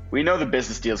work. We know the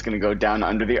business deal's gonna go down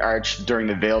under the arch during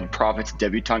the Veiled Prophets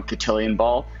debutante cotillion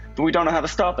ball, but we don't know how to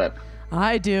stop it.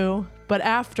 I do, but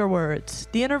afterwards,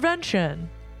 the intervention.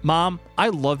 Mom, I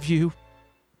love you,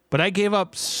 but I gave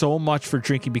up so much for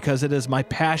drinking because it is my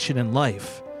passion in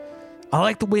life. I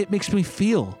like the way it makes me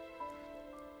feel.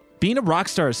 Being a rock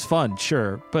star is fun,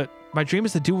 sure, but my dream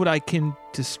is to do what I can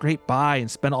to scrape by and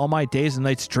spend all my days and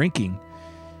nights drinking.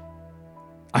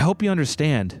 I hope you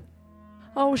understand.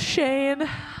 Oh, Shane,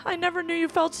 I never knew you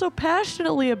felt so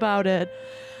passionately about it.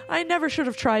 I never should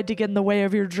have tried to get in the way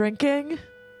of your drinking.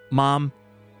 Mom,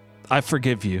 I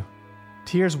forgive you.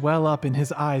 Tears well up in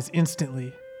his eyes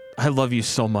instantly. I love you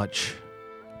so much.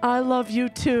 I love you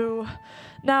too.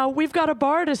 Now, we've got a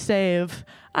bar to save.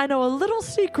 I know a little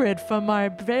secret from my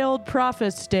Veiled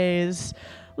Prophets days.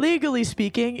 Legally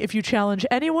speaking, if you challenge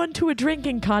anyone to a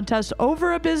drinking contest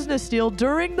over a business deal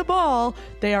during the ball,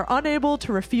 they are unable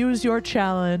to refuse your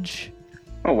challenge.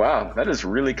 Oh wow, that is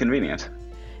really convenient.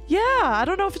 Yeah, I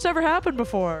don't know if it's ever happened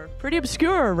before. Pretty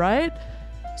obscure, right?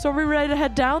 So are we ready to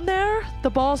head down there? The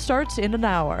ball starts in an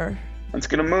hour. Let's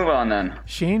get a move on then.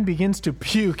 Shane begins to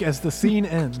puke as the scene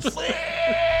ends.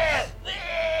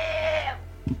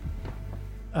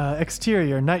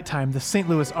 Exterior, nighttime, the St.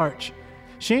 Louis Arch.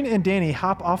 Shane and Danny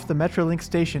hop off the Metrolink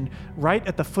station right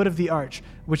at the foot of the arch,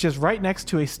 which is right next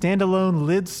to a standalone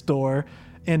lid store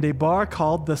and a bar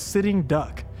called the Sitting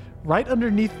Duck. Right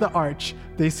underneath the arch,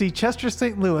 they see Chester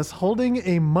St. Louis holding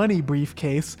a money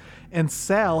briefcase and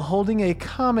Sal holding a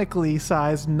comically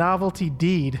sized novelty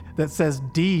deed that says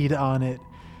deed on it.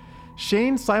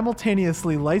 Shane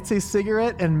simultaneously lights a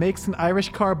cigarette and makes an Irish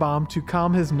car bomb to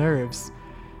calm his nerves.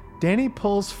 Danny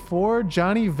pulls 4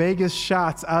 Johnny Vegas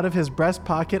shots out of his breast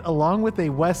pocket along with a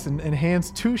Wesson and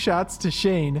hands 2 shots to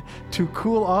Shane to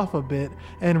cool off a bit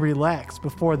and relax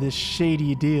before this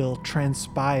shady deal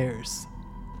transpires.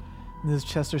 And this is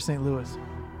Chester St. Louis.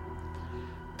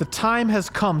 The time has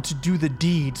come to do the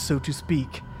deed, so to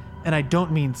speak. And I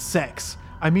don't mean sex.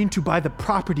 I mean to buy the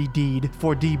property deed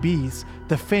for DB's,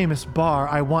 the famous bar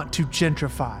I want to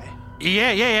gentrify.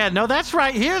 Yeah. No, that's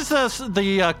right. Here's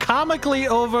the comically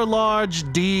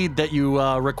overlarge deed that you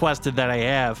requested that I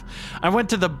have. I went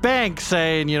to the bank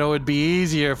saying, it'd be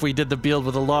easier if we did the deal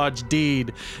with a large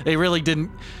deed. They really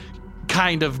didn't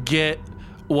kind of get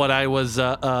what I was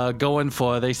going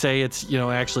for. They say it's,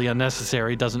 actually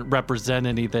unnecessary, doesn't represent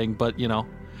anything, but,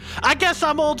 I guess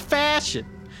I'm old-fashioned.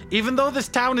 Even though this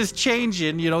town is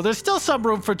changing, there's still some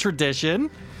room for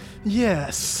tradition.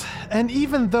 Yes, and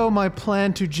even though my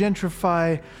plan to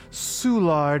gentrify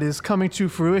Soulard is coming to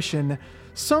fruition,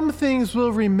 some things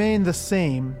will remain the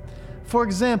same. For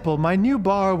example, my new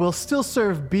bar will still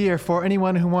serve beer for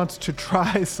anyone who wants to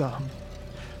try some.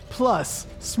 Plus,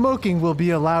 smoking will be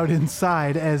allowed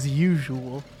inside as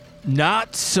usual.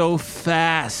 Not so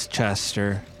fast,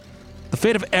 Chester. The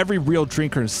fate of every real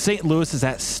drinker in St. Louis is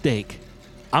at stake.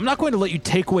 I'm not going to let you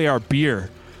take away our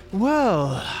beer.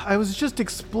 Well, I was just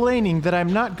explaining that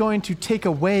I'm not going to take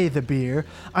away the beer.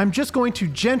 I'm just going to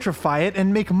gentrify it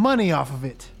and make money off of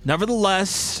it.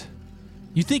 Nevertheless,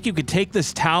 you think you could take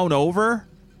this town over?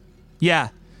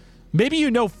 Yeah, maybe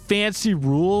you know fancy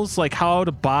rules like how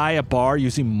to buy a bar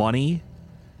using money,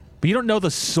 but you don't know the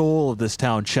soul of this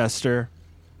town, Chester.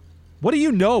 What do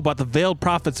you know about the Veiled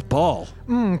Prophet's Ball?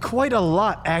 Quite a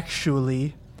lot,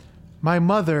 actually. My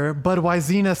mother,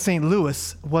 Budweisina St.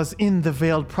 Louis, was in the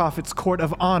Veiled Prophet's Court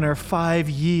of Honor 5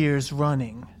 years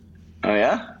running. Oh,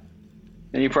 yeah?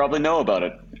 Then you probably know about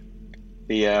it.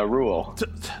 The rule.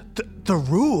 The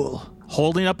rule?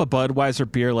 Holding up a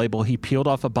Budweiser beer label, he peeled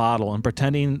off a bottle and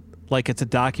pretending like it's a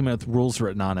document with rules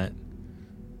written on it.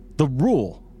 The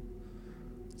rule.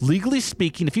 Legally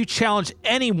speaking, if you challenge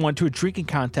anyone to a drinking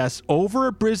contest over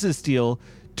a business deal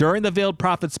during the Veiled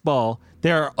Prophet's Ball,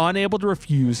 they are unable to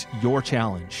refuse your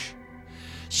challenge.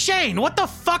 Shane, what the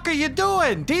fuck are you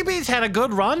doing? DB's had a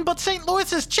good run, but St.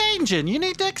 Louis is changing. You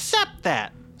need to accept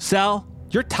that. Sal,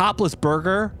 your topless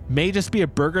burger may just be a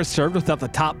burger served without the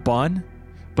top bun,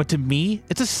 but to me,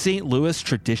 it's a St. Louis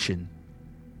tradition.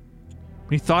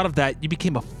 When you thought of that, you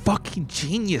became a fucking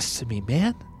genius to me,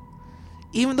 man.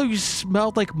 Even though you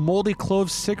smelled like moldy clove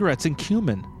cigarettes and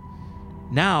cumin.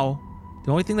 Now,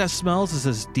 the only thing that smells is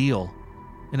this deal.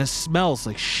 And it smells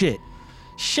like shit.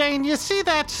 Shane, you see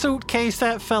that suitcase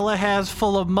that fella has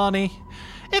full of money?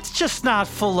 It's just not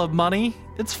full of money.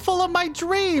 It's full of my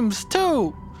dreams,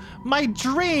 too. My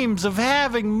dreams of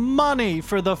having money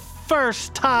for the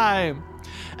first time.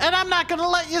 And I'm not gonna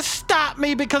let you stop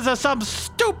me because of some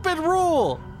stupid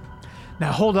rule.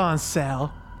 Now hold on,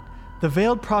 Sal. The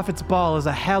Veiled Prophet's Ball is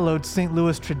a hallowed St.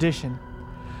 Louis tradition.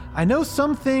 I know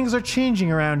some things are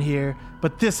changing around here,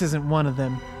 but this isn't one of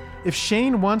them. If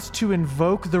Shane wants to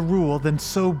invoke the rule, then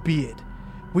so be it.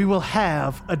 We will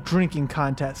have a drinking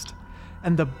contest,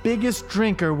 and the biggest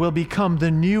drinker will become the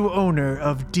new owner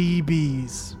of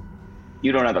DB's.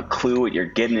 You don't have a clue what you're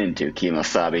getting into,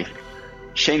 Kimosabi.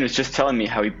 Shane was just telling me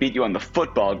how he beat you on the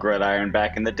football gridiron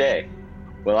back in the day.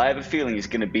 Well, I have a feeling he's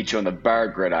going to beat you on the bar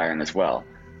gridiron as well.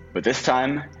 But this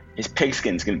time, his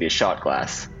pigskin's going to be a shot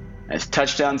glass. And his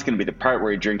touchdown's going to be the part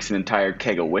where he drinks an entire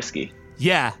keg of whiskey.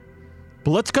 Yeah,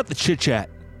 but let's cut the chit-chat.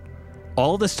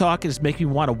 All this talking is making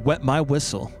me want to wet my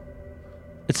whistle.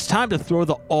 It's time to throw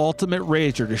the ultimate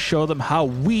rager to show them how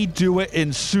we do it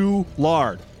in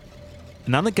Soulard.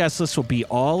 And on the guest list will be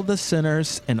all of the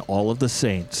sinners and all of the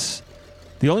saints.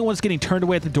 The only ones getting turned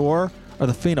away at the door are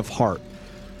the faint of heart.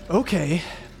 Okay,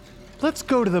 let's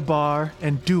go to the bar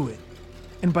and do it.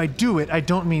 And by do it, I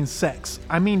don't mean sex.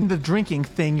 I mean the drinking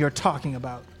thing you're talking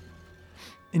about.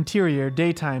 Interior,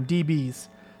 daytime, DB's.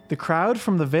 The crowd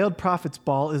from the Veiled Prophet's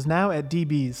Ball is now at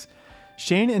DB's.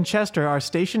 Shane and Chester are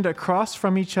stationed across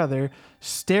from each other,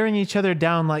 staring each other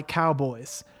down like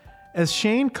cowboys. As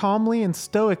Shane calmly and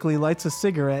stoically lights a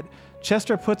cigarette,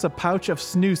 Chester puts a pouch of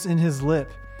snus in his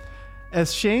lip.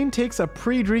 As Shane takes a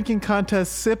pre-drinking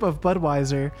contest sip of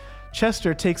Budweiser,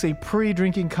 Chester takes a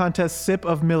pre-drinking contest sip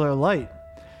of Miller Lite.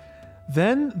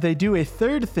 Then they do a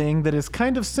third thing that is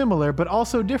kind of similar but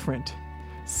also different.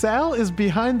 Sal is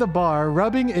behind the bar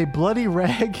rubbing a bloody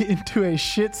rag into a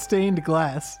shit-stained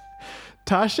glass.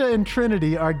 Tasha and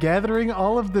Trinity are gathering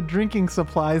all of the drinking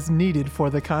supplies needed for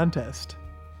the contest.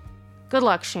 Good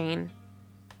luck, Shane.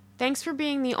 Thanks for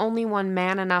being the only one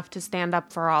man enough to stand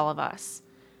up for all of us.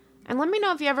 And let me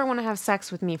know if you ever want to have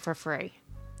sex with me for free.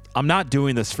 I'm not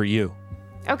doing this for you.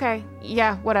 Okay,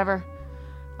 yeah, whatever.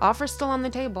 Offer's still on the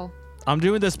table. I'm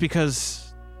doing this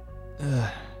because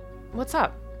What's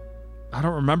up? I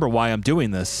don't remember why I'm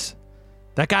doing this.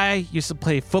 That guy used to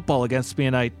play football against me,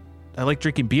 and I like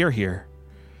drinking beer here.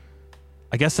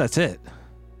 I guess that's it.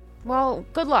 Well,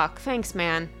 good luck. Thanks,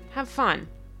 man. Have fun.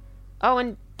 Oh,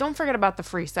 and don't forget about the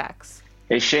free sex.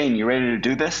 Hey, Shane, you ready to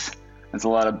do this? That's a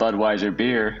lot of Budweiser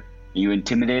beer. Are you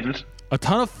intimidated? A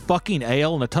ton of fucking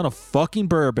ale and a ton of fucking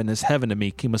bourbon is heaven to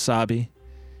me, Kimosabi.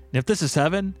 And if this is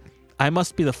heaven, I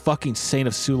must be the fucking saint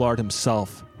of Soulard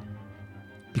himself.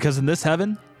 Because in this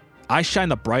heaven, I shine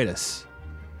the brightest.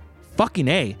 Fucking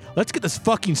A, let's get this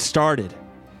fucking started.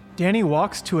 Danny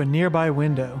walks to a nearby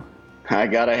window. I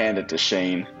gotta hand it to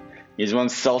Shane. He's one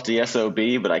salty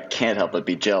SOB, but I can't help but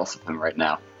be jealous of him right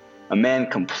now. A man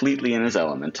completely in his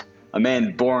element. A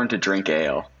man born to drink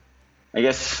ale. I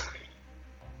guess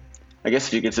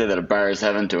if you could say that a bar is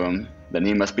heaven to him, then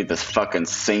he must be this fucking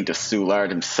saint of Soulard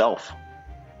himself.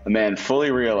 A man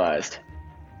fully realized.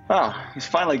 Oh, he's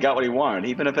finally got what he wanted,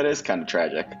 even if it is kind of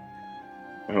tragic.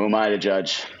 But who am I to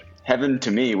judge? Heaven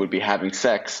to me would be having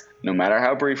sex, no matter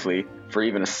how briefly, for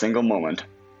even a single moment.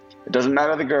 It doesn't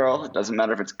matter the girl, it doesn't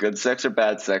matter if it's good sex or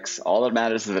bad sex, all that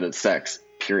matters is that it's sex,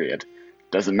 period.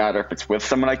 Doesn't matter if it's with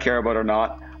someone I care about or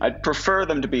not. I'd prefer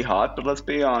them to be hot, but let's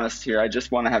be honest here, I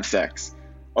just want to have sex.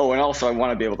 Oh, and also I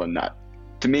want to be able to nut.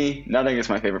 To me, nutting is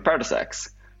my favorite part of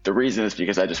sex. The reason is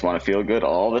because I just want to feel good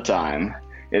all the time.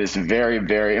 It is very,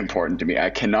 very important to me. I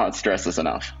cannot stress this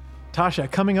enough. Tasha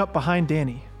coming up behind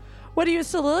Danny. What are you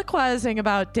soliloquizing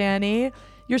about, Danny?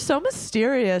 You're so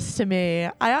mysterious to me.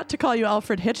 I ought to call you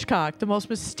Alfred Hitchcock, the most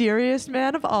mysterious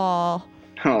man of all.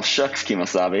 Oh, shucks,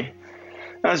 Kimosabi.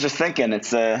 I was just thinking,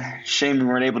 it's a shame we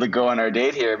weren't able to go on our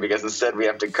date here because instead we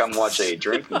have to come watch a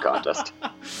drinking contest.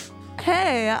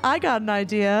 Hey, I got an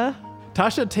idea.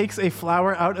 Tasha takes a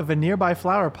flower out of a nearby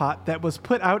flower pot that was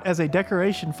put out as a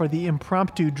decoration for the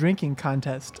impromptu drinking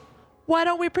contest. Why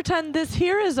don't we pretend this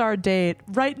here is our date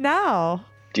right now?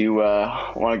 Do you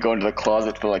want to go into the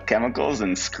closet full of chemicals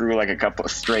and screw like a couple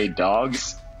of stray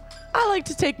dogs? I like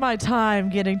to take my time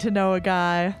getting to know a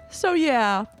guy. So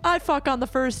yeah, I fuck on the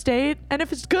first date, and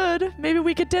if it's good, maybe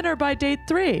we get dinner by date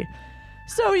 3.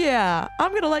 So yeah,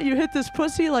 I'm gonna let you hit this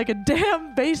pussy like a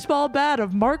damn baseball bat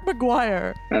of Mark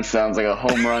McGuire. That sounds like a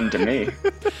home run to me.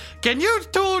 Can you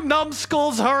two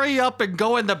numbskulls hurry up and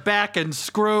go in the back and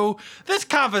screw? This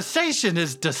conversation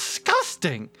is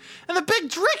disgusting, and the big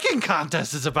drinking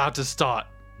contest is about to start.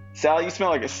 Sal, you smell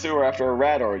like a sewer after a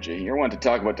rat orgy. You're one to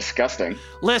talk about disgusting.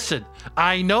 Listen,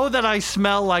 I know that I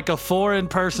smell like a foreign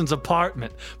person's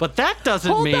apartment, but that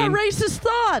doesn't Hold mean... that racist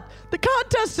thought! The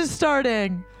contest is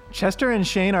starting! Chester and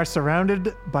Shane are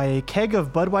surrounded by a keg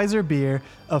of Budweiser beer,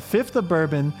 a fifth of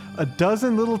bourbon, a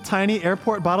dozen little tiny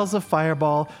airport bottles of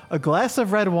Fireball, a glass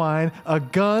of red wine, a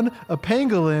gun, a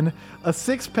pangolin, a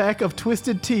 6-pack of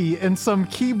Twisted Tea, and some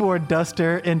keyboard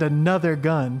duster and another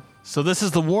gun. So this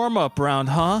is the warm-up round,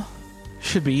 huh?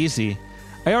 Should be easy.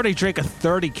 I already drank a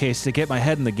 30 case to get my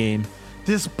head in the game.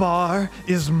 This bar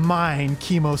is mine,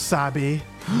 Kimosabi.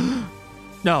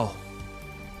 No,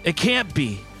 it can't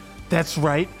be. That's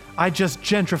right. I just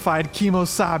gentrified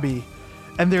Kimosabi.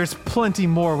 And there's plenty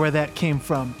more where that came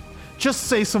from. Just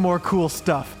say some more cool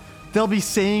stuff. They'll be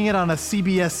saying it on a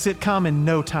CBS sitcom in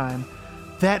no time.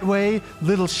 That way,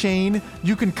 little Shane,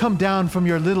 you can come down from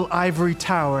your little ivory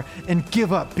tower and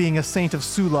give up being a saint of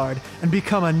Soulard and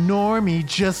become a normie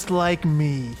just like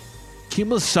me.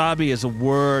 Kimosabi is a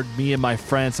word me and my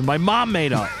friends and my mom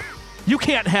made up. You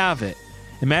can't have it.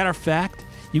 As a matter of fact,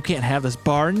 you can't have this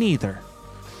bar neither.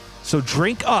 So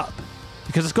drink up,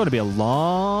 because it's going to be a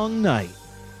long night.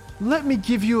 Let me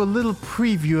give you a little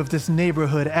preview of this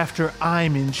neighborhood after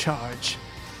I'm in charge.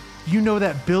 You know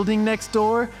that building next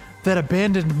door? That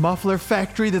abandoned muffler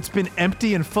factory that's been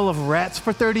empty and full of rats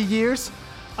for 30 years?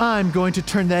 I'm going to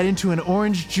turn that into an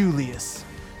Orange Julius.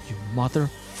 You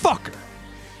motherfucker.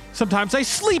 Sometimes I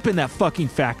sleep in that fucking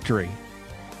factory.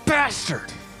 Bastard.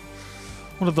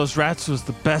 One of those rats was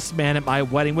the best man at my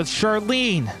wedding with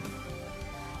Charlene.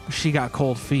 She got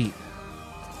cold feet.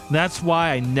 And that's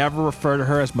why I never refer to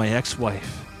her as my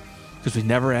ex-wife. Because we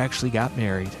never actually got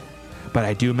married. But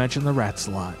I do mention the rats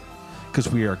a lot. Because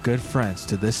we are good friends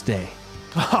to this day.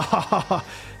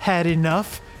 Had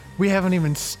enough? We haven't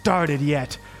even started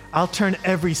yet. I'll turn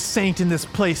every saint in this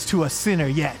place to a sinner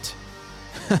yet.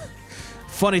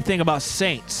 Funny thing about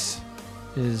saints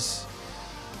is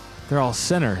they're all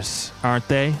sinners, aren't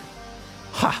they?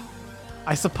 Ha!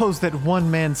 I suppose that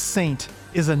one man's saint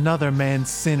is another man's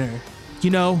sinner. You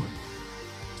know,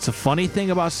 it's a funny thing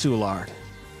about Soulard.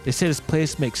 They say this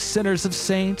place makes sinners of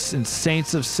saints and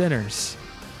saints of sinners.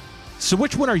 So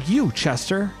which one are you,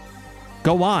 Chester?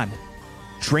 Go on,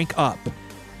 drink up,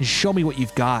 and show me what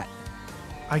you've got.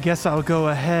 I guess I'll go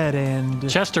ahead and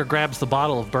Chester grabs the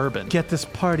bottle of bourbon. get this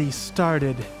party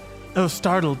started. Oh,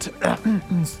 startled.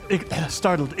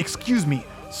 Startled. Excuse me.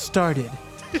 Started.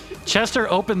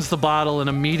 Chester opens the bottle and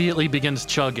immediately begins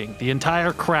chugging. The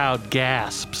entire crowd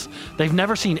gasps. They've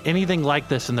never seen anything like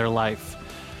this in their life.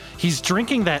 He's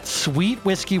drinking that sweet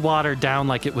whiskey water down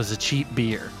like it was a cheap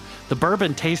beer. The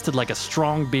bourbon tasted like a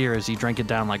strong beer as he drank it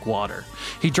down like water.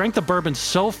 He drank the bourbon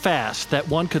so fast that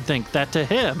one could think that to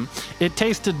him, it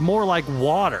tasted more like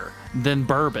water than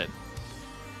bourbon.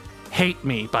 Hate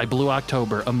Me by Blue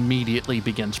October immediately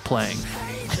begins playing.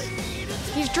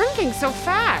 He's drinking so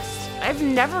fast. I've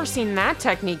never seen that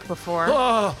technique before.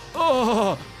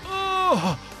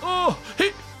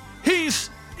 He's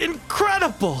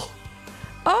incredible.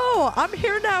 Oh, I'm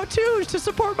here now too to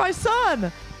support my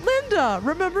son. Linda,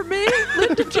 remember me?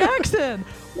 Linda Jackson.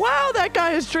 Wow, that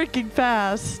guy is drinking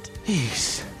fast.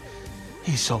 He's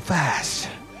so fast.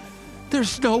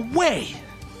 There's no way.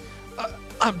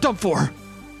 I'm done for.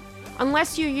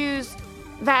 Unless you use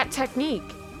that technique.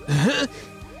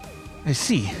 I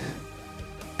see.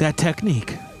 That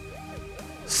technique.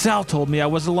 Sal told me I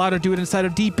wasn't allowed to do it inside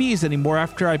of DBs anymore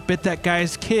after I bit that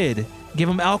guy's kid, gave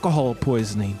him alcohol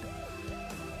poisoning.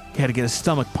 He had to get his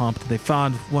stomach pumped, and they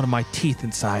found one of my teeth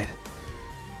inside.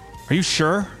 Are you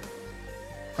sure?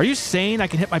 Are you saying I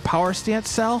can hit my power stance,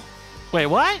 Sal? Wait,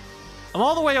 what? I'm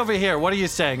all the way over here. What are you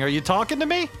saying? Are you talking to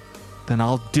me? Then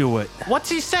I'll do it. What's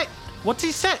he say?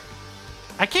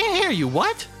 I can't hear you.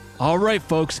 What? All right,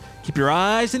 folks, keep your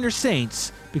eyes on your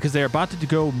saints, because they're about to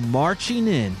go marching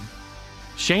in.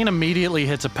 Shane immediately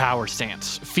hits a power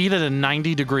stance, feet at a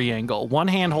 90-degree angle, one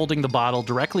hand holding the bottle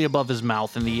directly above his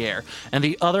mouth in the air, and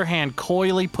the other hand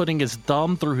coyly putting his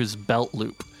thumb through his belt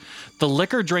loop. The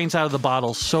liquor drains out of the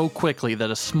bottle so quickly that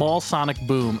a small sonic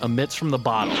boom emits from the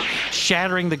bottle,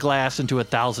 shattering the glass into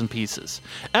 1,000 pieces.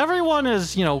 Everyone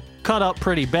is, cut up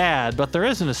pretty bad, but there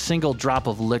isn't a single drop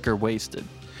of liquor wasted.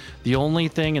 The only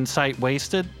thing in sight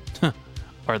wasted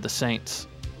are the saints.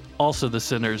 Also, the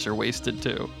sinners are wasted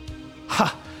too.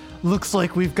 Ha! Looks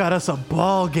like we've got us a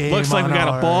ball game. Looks like we got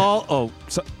our- a ball. Oh,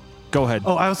 go ahead.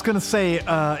 Oh, I was gonna say,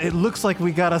 it looks like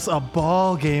we got us a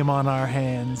ball game on our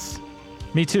hands.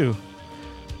 Me too.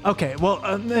 Okay, well,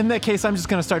 in that case, I'm just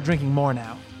gonna start drinking more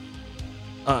now.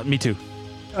 Me too.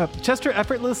 Chester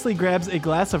effortlessly grabs a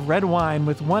glass of red wine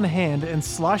with one hand and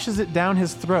sloshes it down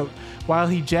his throat while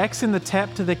he jacks in the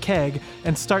tap to the keg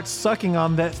and starts sucking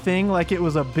on that thing like it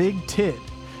was a big tit.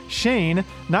 Shane,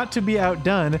 not to be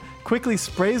outdone, quickly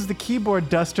sprays the keyboard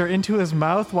duster into his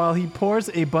mouth while he pours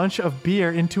a bunch of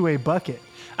beer into a bucket.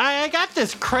 I got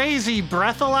this crazy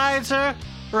breathalyzer,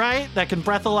 right? That can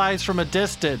breathalyze from a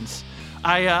distance.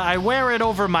 I wear it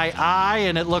over my eye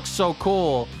and it looks so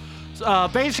cool.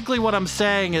 Basically what I'm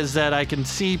saying is that I can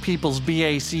see people's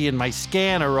BAC in my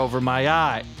scanner over my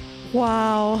eye.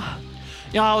 Wow.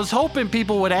 I was hoping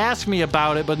people would ask me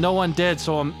about it, but no one did,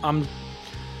 so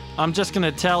I'm just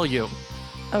gonna tell you.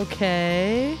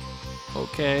 Okay.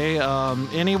 Okay.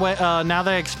 Anyway, now that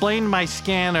I explained my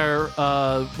scanner,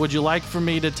 would you like for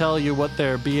me to tell you what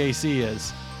their BAC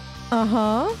is?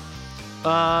 Uh-huh.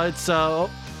 It's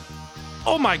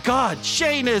oh my God,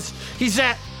 Shane he's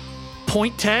at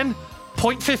 0.10,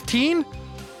 0.15,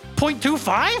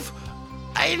 0.25?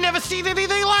 I ain't never seen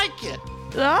anything like it.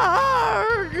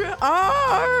 Arg!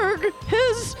 Arg!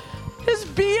 His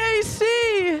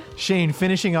BAC! Shane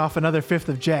finishing off another fifth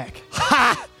of Jack.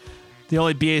 Ha! The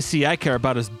only BAC I care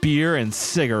about is beer and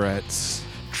cigarettes.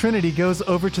 Trinity goes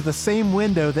over to the same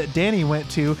window that Danny went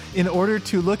to in order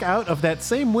to look out of that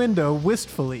same window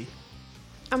wistfully.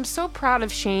 I'm so proud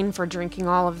of Shane for drinking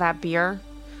all of that beer.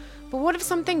 But what if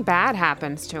something bad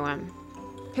happens to him?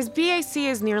 His BAC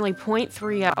is nearly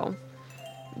 0.30.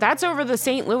 That's over the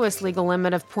St. Louis legal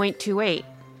limit of 0.28.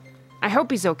 I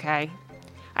hope he's okay.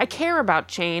 I care about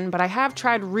Shane, but I have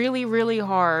tried really, really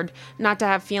hard not to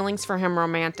have feelings for him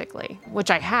romantically,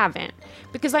 which I haven't,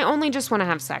 because I only just want to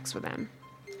have sex with him.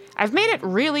 I've made it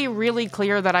really, really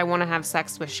clear that I want to have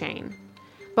sex with Shane.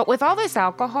 But with all this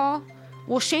alcohol,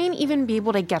 will Shane even be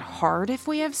able to get hard if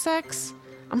we have sex?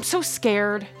 I'm so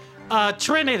scared.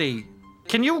 Trinity,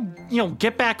 can you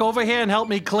get back over here and help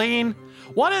me clean?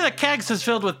 One of the kegs is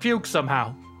filled with puke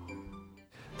somehow.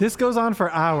 This goes on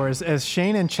for hours as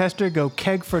Shane and Chester go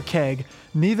keg for keg,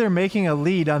 neither making a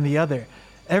lead on the other.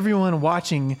 Everyone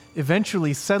watching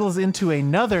eventually settles into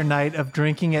another night of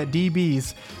drinking at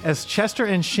DB's as Chester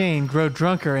and Shane grow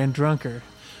drunker and drunker.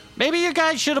 Maybe you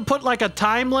guys should have put like a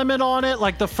time limit on it,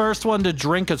 like the first one to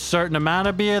drink a certain amount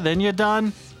of beer, then you're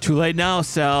done. Too late now,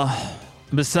 Sal.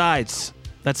 Besides,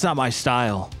 that's not my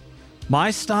style. My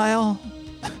style?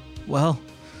 Well,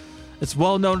 it's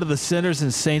well known to the sinners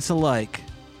and saints alike.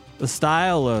 The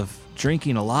style of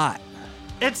drinking a lot.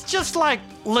 It's just like,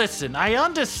 listen, I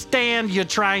understand you're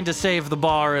trying to save the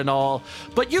bar and all,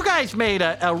 but you guys made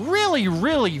a really,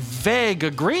 really vague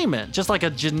agreement, just like a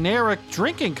generic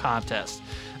drinking contest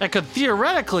that could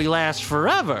theoretically last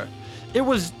forever. It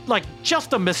was like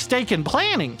just a mistaken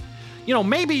planning. You know,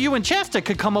 maybe you and Chester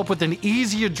could come up with an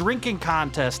easier drinking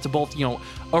contest to both,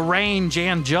 arrange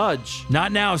and judge.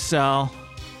 Not now, Sal.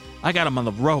 I got him on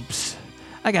the ropes.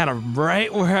 I got him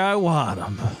right where I want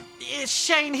him.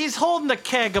 Shane, he's holding the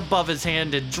keg above his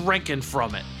hand and drinking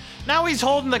from it. Now he's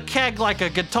holding the keg like a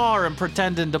guitar and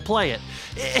pretending to play it.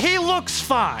 He looks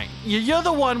fine. You're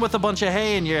the one with a bunch of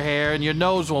hay in your hair and your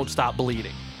nose won't stop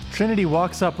bleeding. Trinity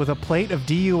walks up with a plate of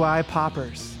DUI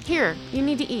poppers. Here, you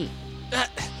need to eat.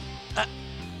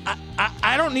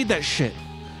 I don't need that shit.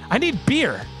 I need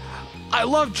beer. I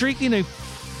love drinking a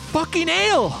fucking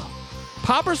ale.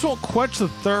 Poppers won't quench the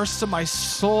thirst of my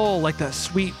soul like that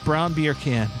sweet brown beer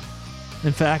can.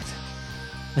 In fact,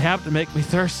 they happen to make me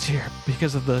thirstier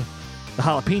because of the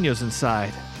jalapenos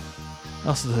inside.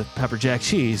 Also the pepper jack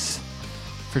cheese.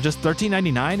 For just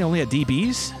 $13.99 only at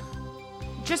DB's?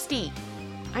 Just eat.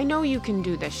 I know you can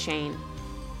do this, Shane.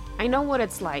 I know what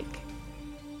it's like.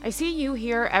 I see you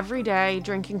here every day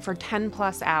drinking for 10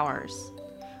 plus hours.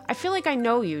 I feel like I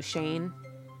know you, Shane.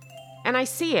 And I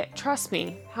see it, trust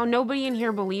me, how nobody in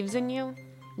here believes in you.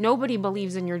 Nobody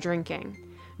believes in your drinking.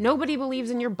 Nobody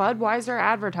believes in your Budweiser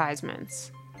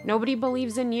advertisements. Nobody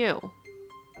believes in you.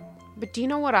 But do you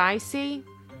know what I see?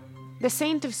 The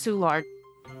Saint of Soulard.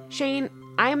 Shane,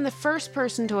 I am the first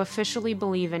person to officially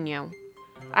believe in you.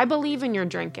 I believe in your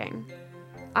drinking.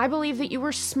 I believe that you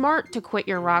were smart to quit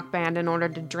your rock band in order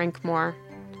to drink more.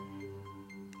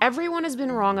 Everyone has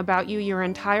been wrong about you your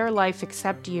entire life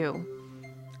except you.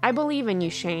 I believe in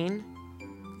you, Shane.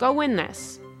 Go win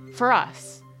this. For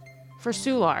us. For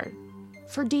Soulard.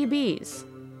 For DBs.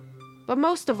 But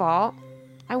most of all,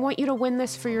 I want you to win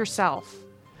this for yourself.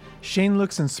 Shane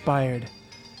looks inspired.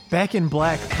 Back in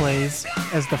Black plays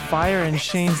as the fire in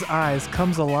Shane's eyes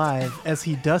comes alive as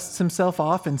he dusts himself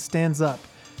off and stands up.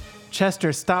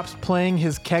 Chester stops playing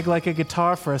his keg like a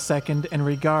guitar for a second and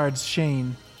regards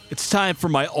Shane. It's time for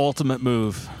my ultimate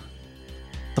move.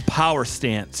 The power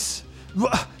stance.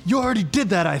 You already did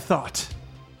that, I thought.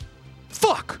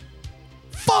 Fuck!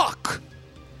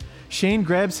 Shane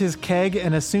grabs his keg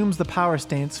and assumes the power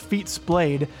stance, feet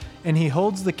splayed, and he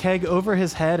holds the keg over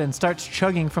his head and starts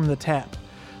chugging from the tap.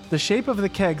 The shape of the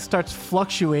keg starts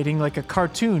fluctuating like a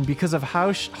cartoon because of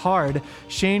how hard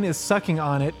Shane is sucking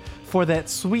on it for that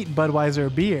sweet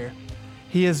Budweiser beer.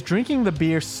 He is drinking the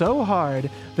beer so hard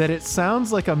that it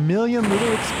sounds like a million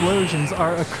little explosions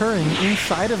are occurring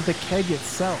inside of the keg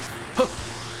itself.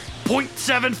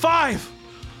 0.75!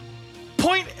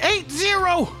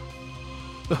 0.80!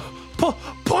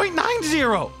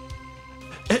 0.90!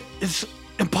 It's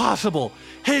impossible.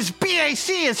 His BAC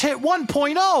has hit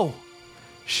 1.0!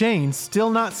 Shane, still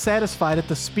not satisfied at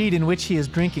the speed in which he is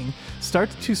drinking,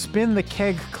 starts to spin the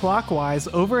keg clockwise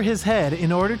over his head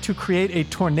in order to create a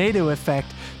tornado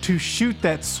effect to shoot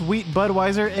that sweet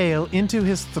Budweiser ale into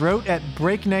his throat at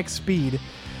breakneck speed.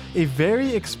 A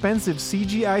very expensive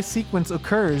CGI sequence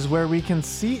occurs where we can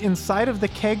see inside of the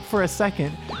keg for a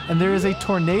second, and there is a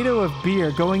tornado of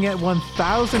beer going at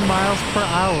 1,000 miles per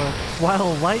hour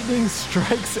while lightning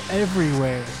strikes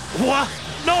everywhere. What?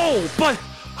 No, but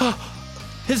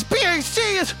his BAC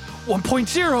is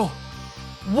 1.0,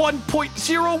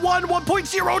 1.01,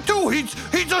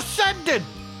 1.02. He's ascended.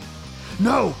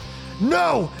 No,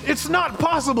 it's not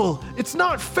possible. It's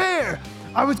not fair.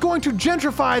 I was going to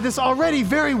gentrify this already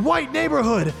very white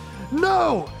neighborhood.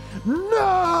 No!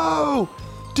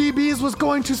 DB's was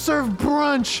going to serve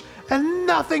brunch, and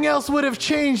nothing else would have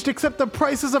changed except the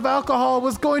prices of alcohol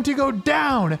was going to go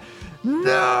down.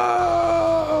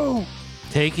 No!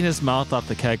 Taking his mouth off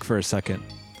the keg for a second.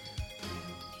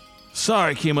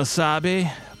 Sorry, Kimosabe,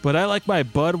 but I like my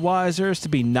Budweisers to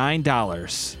be $9.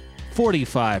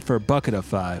 $45 for a bucket of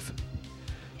 5.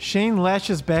 Shane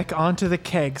lashes back onto the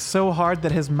keg so hard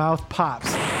that his mouth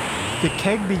pops. The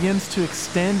keg begins to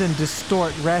extend and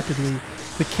distort rapidly.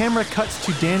 The camera cuts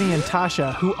to Danny and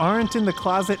Tasha, who aren't in the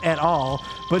closet at all,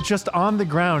 but just on the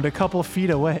ground a couple feet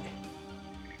away.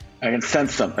 I can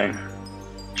sense something.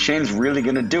 Shane's really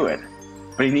gonna do it,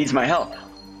 but he needs my help.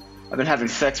 I've been having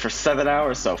sex for 7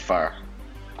 hours so far.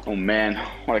 Oh man,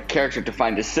 what a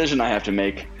character-defined decision I have to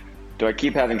make. Do I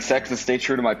keep having sex and stay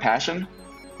true to my passion?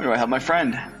 Or do I help my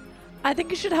friend? I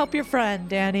think you should help your friend,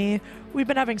 Danny. We've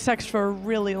been having sex for a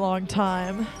really long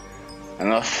time. I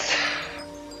must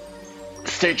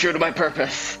stay true to my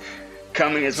purpose.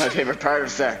 Coming is my favorite part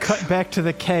of sex. Cut back to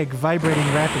the keg, vibrating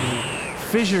rapidly.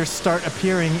 Fissures start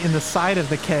appearing in the side of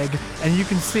the keg, and you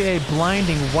can see a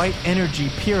blinding white energy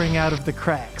peering out of the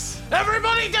cracks.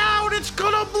 Everybody down! It's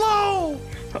gonna blow!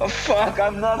 Oh fuck,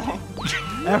 I'm nutting.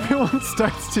 Everyone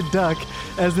starts to duck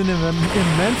as an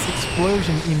immense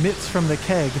explosion emits from the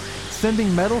keg,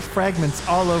 sending metal fragments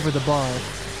all over the bar.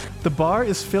 The bar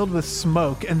is filled with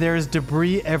smoke, and there is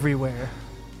debris everywhere.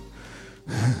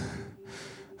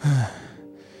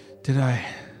 Did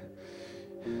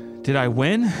I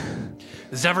win?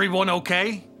 Is everyone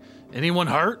okay? Anyone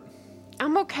hurt?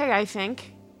 I'm okay, I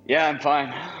think. Yeah, I'm fine.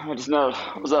 I just know.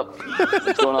 What's up?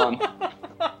 What's going on?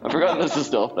 I forgot this is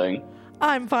still a thing.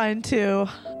 I'm fine too.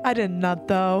 I didn't nut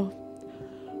though.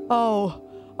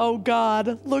 Oh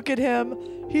God, look at him.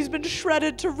 He's been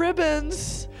shredded to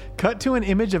ribbons. Cut to an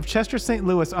image of Chester St.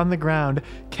 Louis on the ground,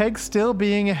 keg still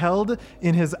being held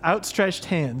in his outstretched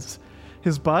hands.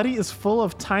 His body is full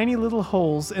of tiny little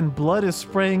holes and blood is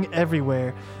spraying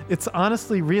everywhere. It's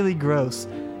honestly really gross,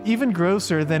 even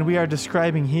grosser than we are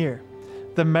describing here.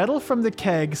 The metal from the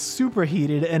keg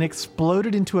superheated and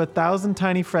exploded into 1,000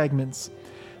 tiny fragments.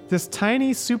 This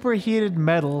tiny superheated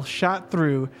metal shot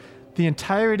through the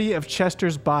entirety of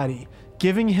Chester's body,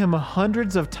 giving him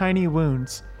hundreds of tiny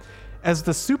wounds. As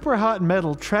the super hot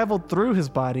metal traveled through his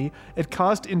body, it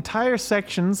caused entire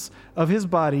sections of his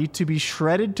body to be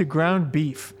shredded to ground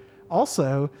beef.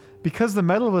 Also, because the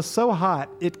metal was so hot,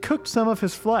 it cooked some of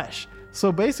his flesh.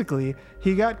 So basically,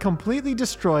 he got completely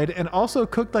destroyed and also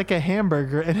cooked like a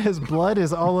hamburger, and his blood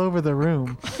is all over the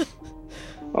room.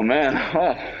 Oh man,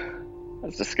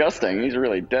 that's disgusting. He's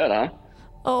really dead, huh?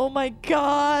 Oh my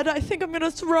God, I think I'm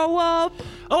gonna throw up.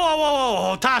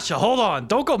 Oh, Tasha, hold on.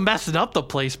 Don't go messing up the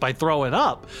place by throwing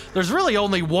up. There's really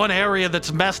only one area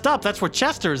that's messed up. That's where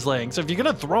Chester's laying. So if you're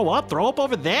gonna throw up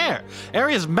over there.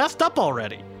 Area's messed up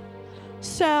already.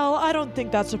 Sal, I don't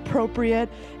think that's appropriate.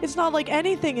 It's not like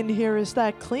anything in here is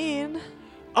that clean.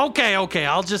 Okay,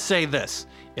 I'll just say this.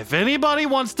 If anybody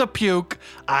wants to puke,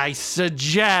 I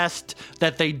suggest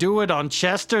that they do it on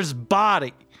Chester's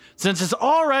body, since it's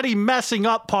already messing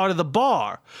up part of the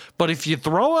bar. But if you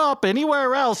throw up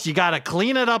anywhere else, you gotta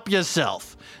clean it up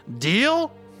yourself. Deal?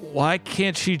 Why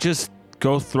can't she just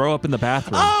go throw up in the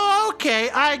bathroom? Oh,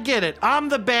 okay, I get it. I'm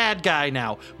the bad guy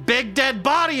now. Big dead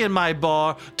body in my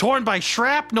bar, torn by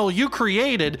shrapnel you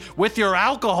created with your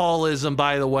alcoholism,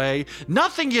 by the way.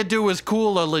 Nothing you do is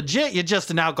cool or legit. You're just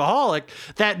an alcoholic.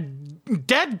 That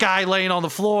dead guy laying on the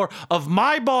floor of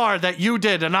my bar that you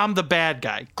did, and I'm the bad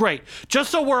guy. Great.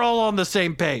 Just so we're all on the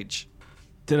same page.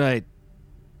 Did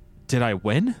I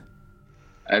win?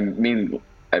 I mean,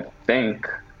 I think.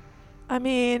 I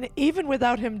mean, even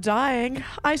without him dying,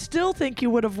 I still think you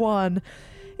would have won.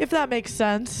 If that makes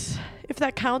sense. If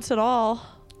that counts at all.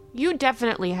 You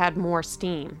definitely had more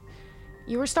steam.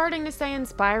 You were starting to say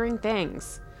inspiring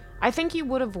things. I think you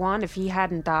would have won if he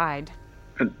hadn't died.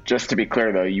 Just to be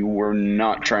clear, though, you were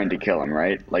not trying to kill him,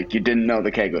 right? Like, you didn't know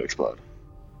the keg would explode.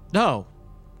 No,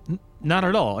 not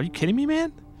at all. Are you kidding me,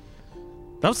 man?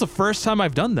 That was the first time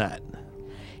I've done that.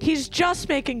 He's just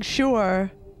making sure.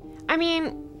 I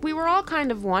mean, we were all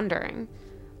kind of wondering.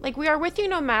 Like, we are with you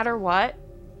no matter what.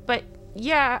 But,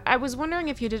 yeah, I was wondering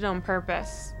if you did it on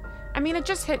purpose. I mean, it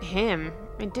just hit him.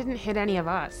 It didn't hit any of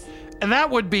us. And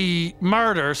that would be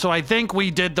murder, so I think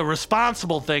we did the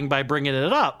responsible thing by bringing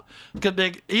it up.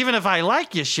 Because even if I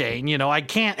like you, Shane, I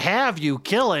can't have you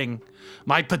killing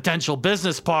my potential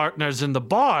business partners in the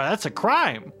bar. That's a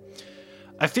crime.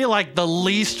 I feel like the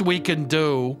least we can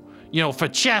do, for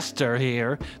Chester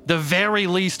here, the very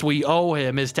least we owe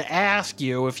him is to ask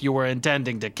you if you were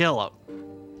intending to kill him.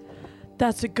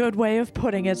 That's a good way of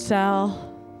putting it,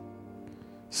 Sal.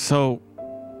 So,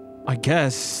 I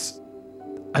guess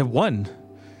I won.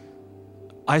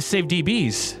 I saved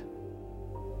DBs.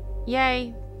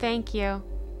 Yay, thank you.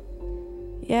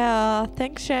 Yeah,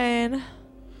 thanks, Shane.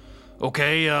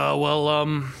 Okay,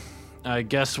 I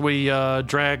guess we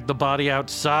drag the body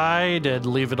outside and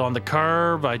leave it on the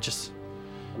curb. I just,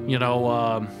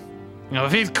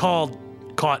 if he's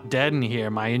caught dead in here,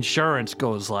 my insurance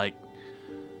goes like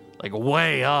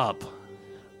way up.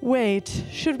 Wait,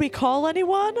 should we call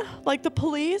anyone? Like the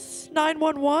police?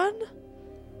 911?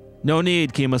 No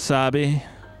need, Kemosabe.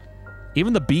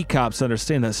 Even the beat cops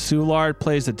understand that Soulard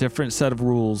plays a different set of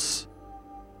rules.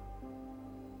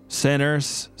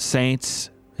 Sinners,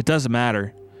 saints, it doesn't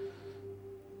matter.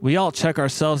 We all check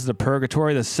ourselves into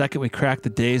purgatory the second we crack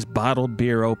the day's bottled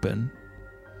beer open.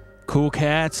 Cool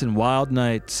cats and wild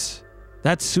nights.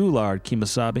 That's Soulard,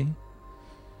 Kemosabe.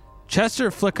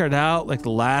 Chester flickered out like the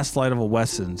last light of a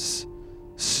Wessons,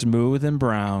 smooth and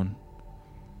brown.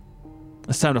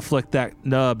 It's time to flick that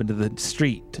nub into the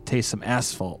street to taste some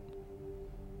asphalt.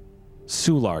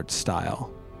 Soulard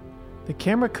style. The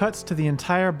camera cuts to the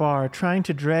entire bar trying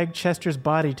to drag Chester's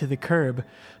body to the curb,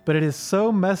 but it is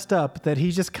so messed up that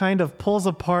he just kind of pulls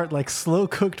apart like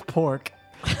slow-cooked pork.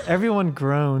 Everyone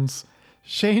groans.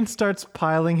 Shane starts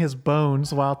piling his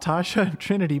bones while Tasha and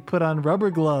Trinity put on rubber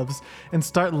gloves and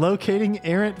start locating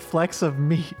errant flecks of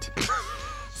meat.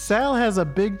 Sal has a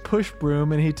big push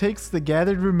broom and he takes the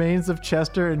gathered remains of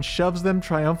Chester and shoves them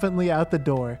triumphantly out the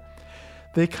door.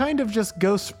 They kind of just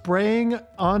go spraying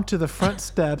onto the front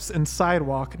steps and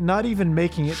sidewalk, not even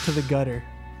making it to the gutter.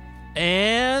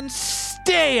 And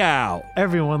stay out.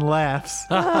 Everyone laughs.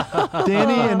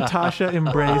 Danny and Tasha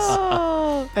embrace.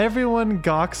 Everyone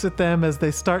gawks at them as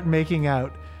they start making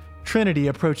out. Trinity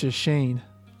approaches Shane.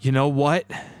 You know what?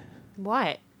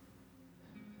 What?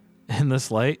 In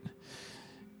this light,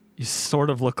 you sort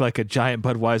of look like a giant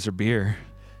Budweiser beer.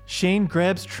 Shane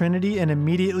grabs Trinity and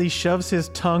immediately shoves his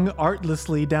tongue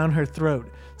artlessly down her throat.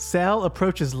 Sal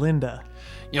approaches Linda.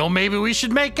 Maybe we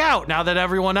should make out now that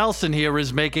everyone else in here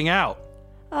is making out.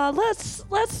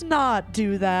 Let's not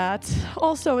do that.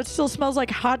 Also, it still smells like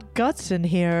hot guts in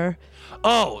here.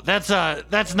 Oh, that's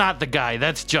not the guy.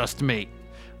 That's just me.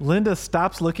 Linda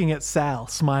stops looking at Sal,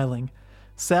 smiling.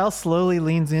 Sal slowly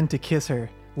leans in to kiss her.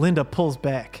 Linda pulls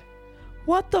back.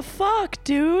 What the fuck,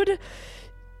 dude?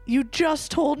 You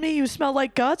just told me you smell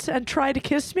like guts and tried to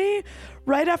kiss me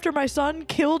right after my son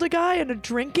killed a guy in a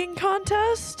drinking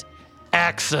contest?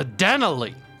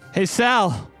 Accidentally. Hey,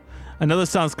 Sal. I know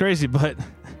this sounds crazy, but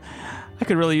I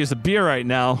could really use a beer right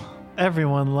now.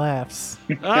 Everyone laughs.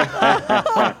 The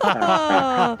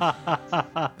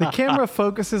camera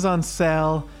focuses on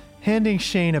Sal, handing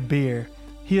Shane a beer.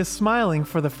 He is smiling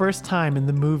for the first time in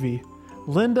the movie.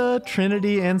 Linda,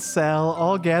 Trinity, and Sal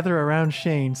all gather around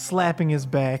Shane, slapping his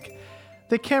back.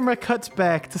 The camera cuts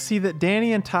back to see that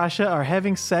Danny and Tasha are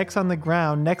having sex on the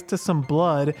ground next to some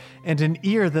blood and an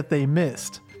ear that they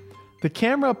missed. The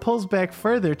camera pulls back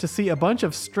further to see a bunch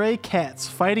of stray cats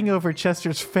fighting over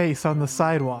Chester's face on the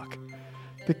sidewalk.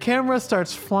 The camera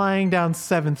starts flying down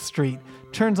 7th Street,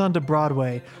 turns onto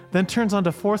Broadway, then turns onto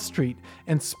 4th Street,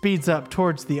 and speeds up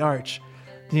towards the arch.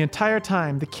 The entire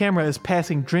time, the camera is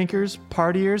passing drinkers,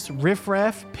 partiers,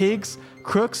 riffraff, pigs,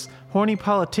 crooks, horny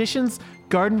politicians,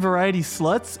 garden variety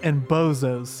sluts, and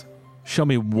bozos. Show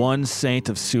me one saint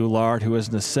of Soulard who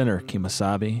isn't a sinner,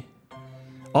 Kemosabe.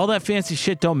 All that fancy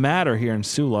shit don't matter here in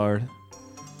Soulard.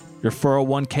 Your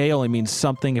 401k only means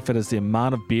something if it is the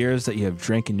amount of beers that you have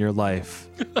drank in your life.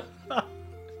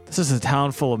 This is a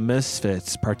town full of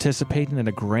misfits participating in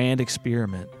a grand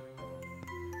experiment.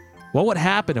 What would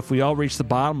happen if we all reached the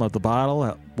bottom of the bottle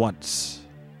at once?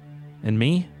 And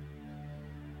me?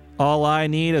 All I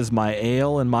need is my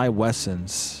ale and my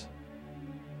Wessons.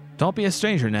 Don't be a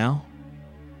stranger now.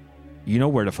 You know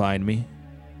where to find me.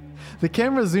 The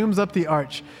camera zooms up the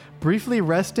arch, briefly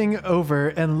resting over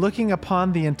and looking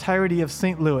upon the entirety of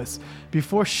St. Louis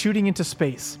before shooting into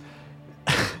space.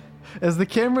 As the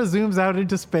camera zooms out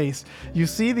into space, you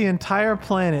see the entire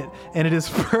planet, and it is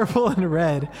purple and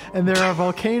red, and there are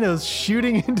volcanoes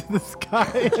shooting into the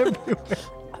sky everywhere.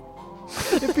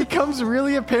 It becomes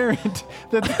really apparent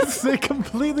that this is a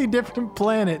completely different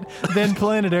planet than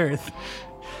planet Earth.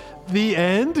 The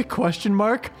end? Question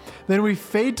mark. Then we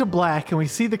fade to black and we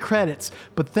see the credits,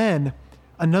 but then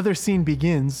another scene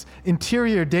begins.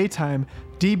 Interior daytime,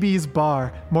 DB's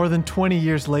bar, more than 20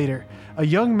 years later. A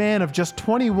young man of just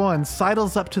 21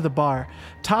 sidles up to the bar.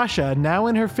 Tasha, now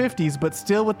in her 50s but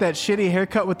still with that shitty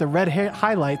haircut with the red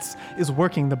highlights, is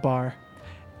working the bar.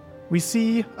 We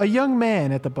see a young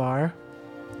man at the bar.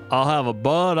 I'll have a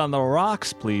bud on the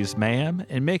rocks, please, ma'am,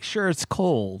 and make sure it's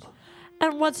cold.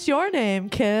 And what's your name,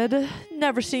 kid?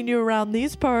 Never seen you around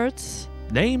these parts.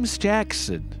 Name's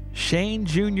Jackson. Shane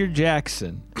Jr.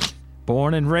 Jackson.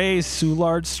 Born and raised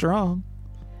Soulard Strong.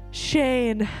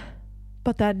 Shane.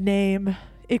 But that name,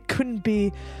 it couldn't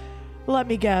be. Let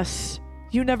me guess.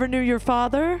 You never knew your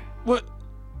father? What?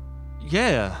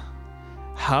 Yeah.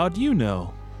 How do you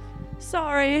know?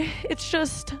 Sorry, it's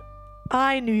just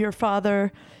I knew your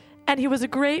father, and he was a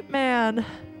great man.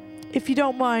 If you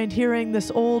don't mind hearing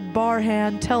this old bar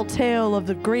hand tell tale of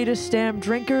the greatest damn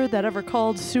drinker that ever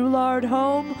called Soulard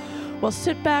home, well,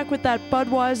 sit back with that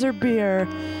Budweiser beer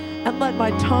and let my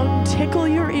tongue tickle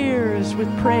your ears with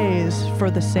praise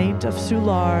for the saint of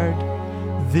Soulard.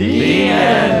 The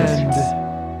end.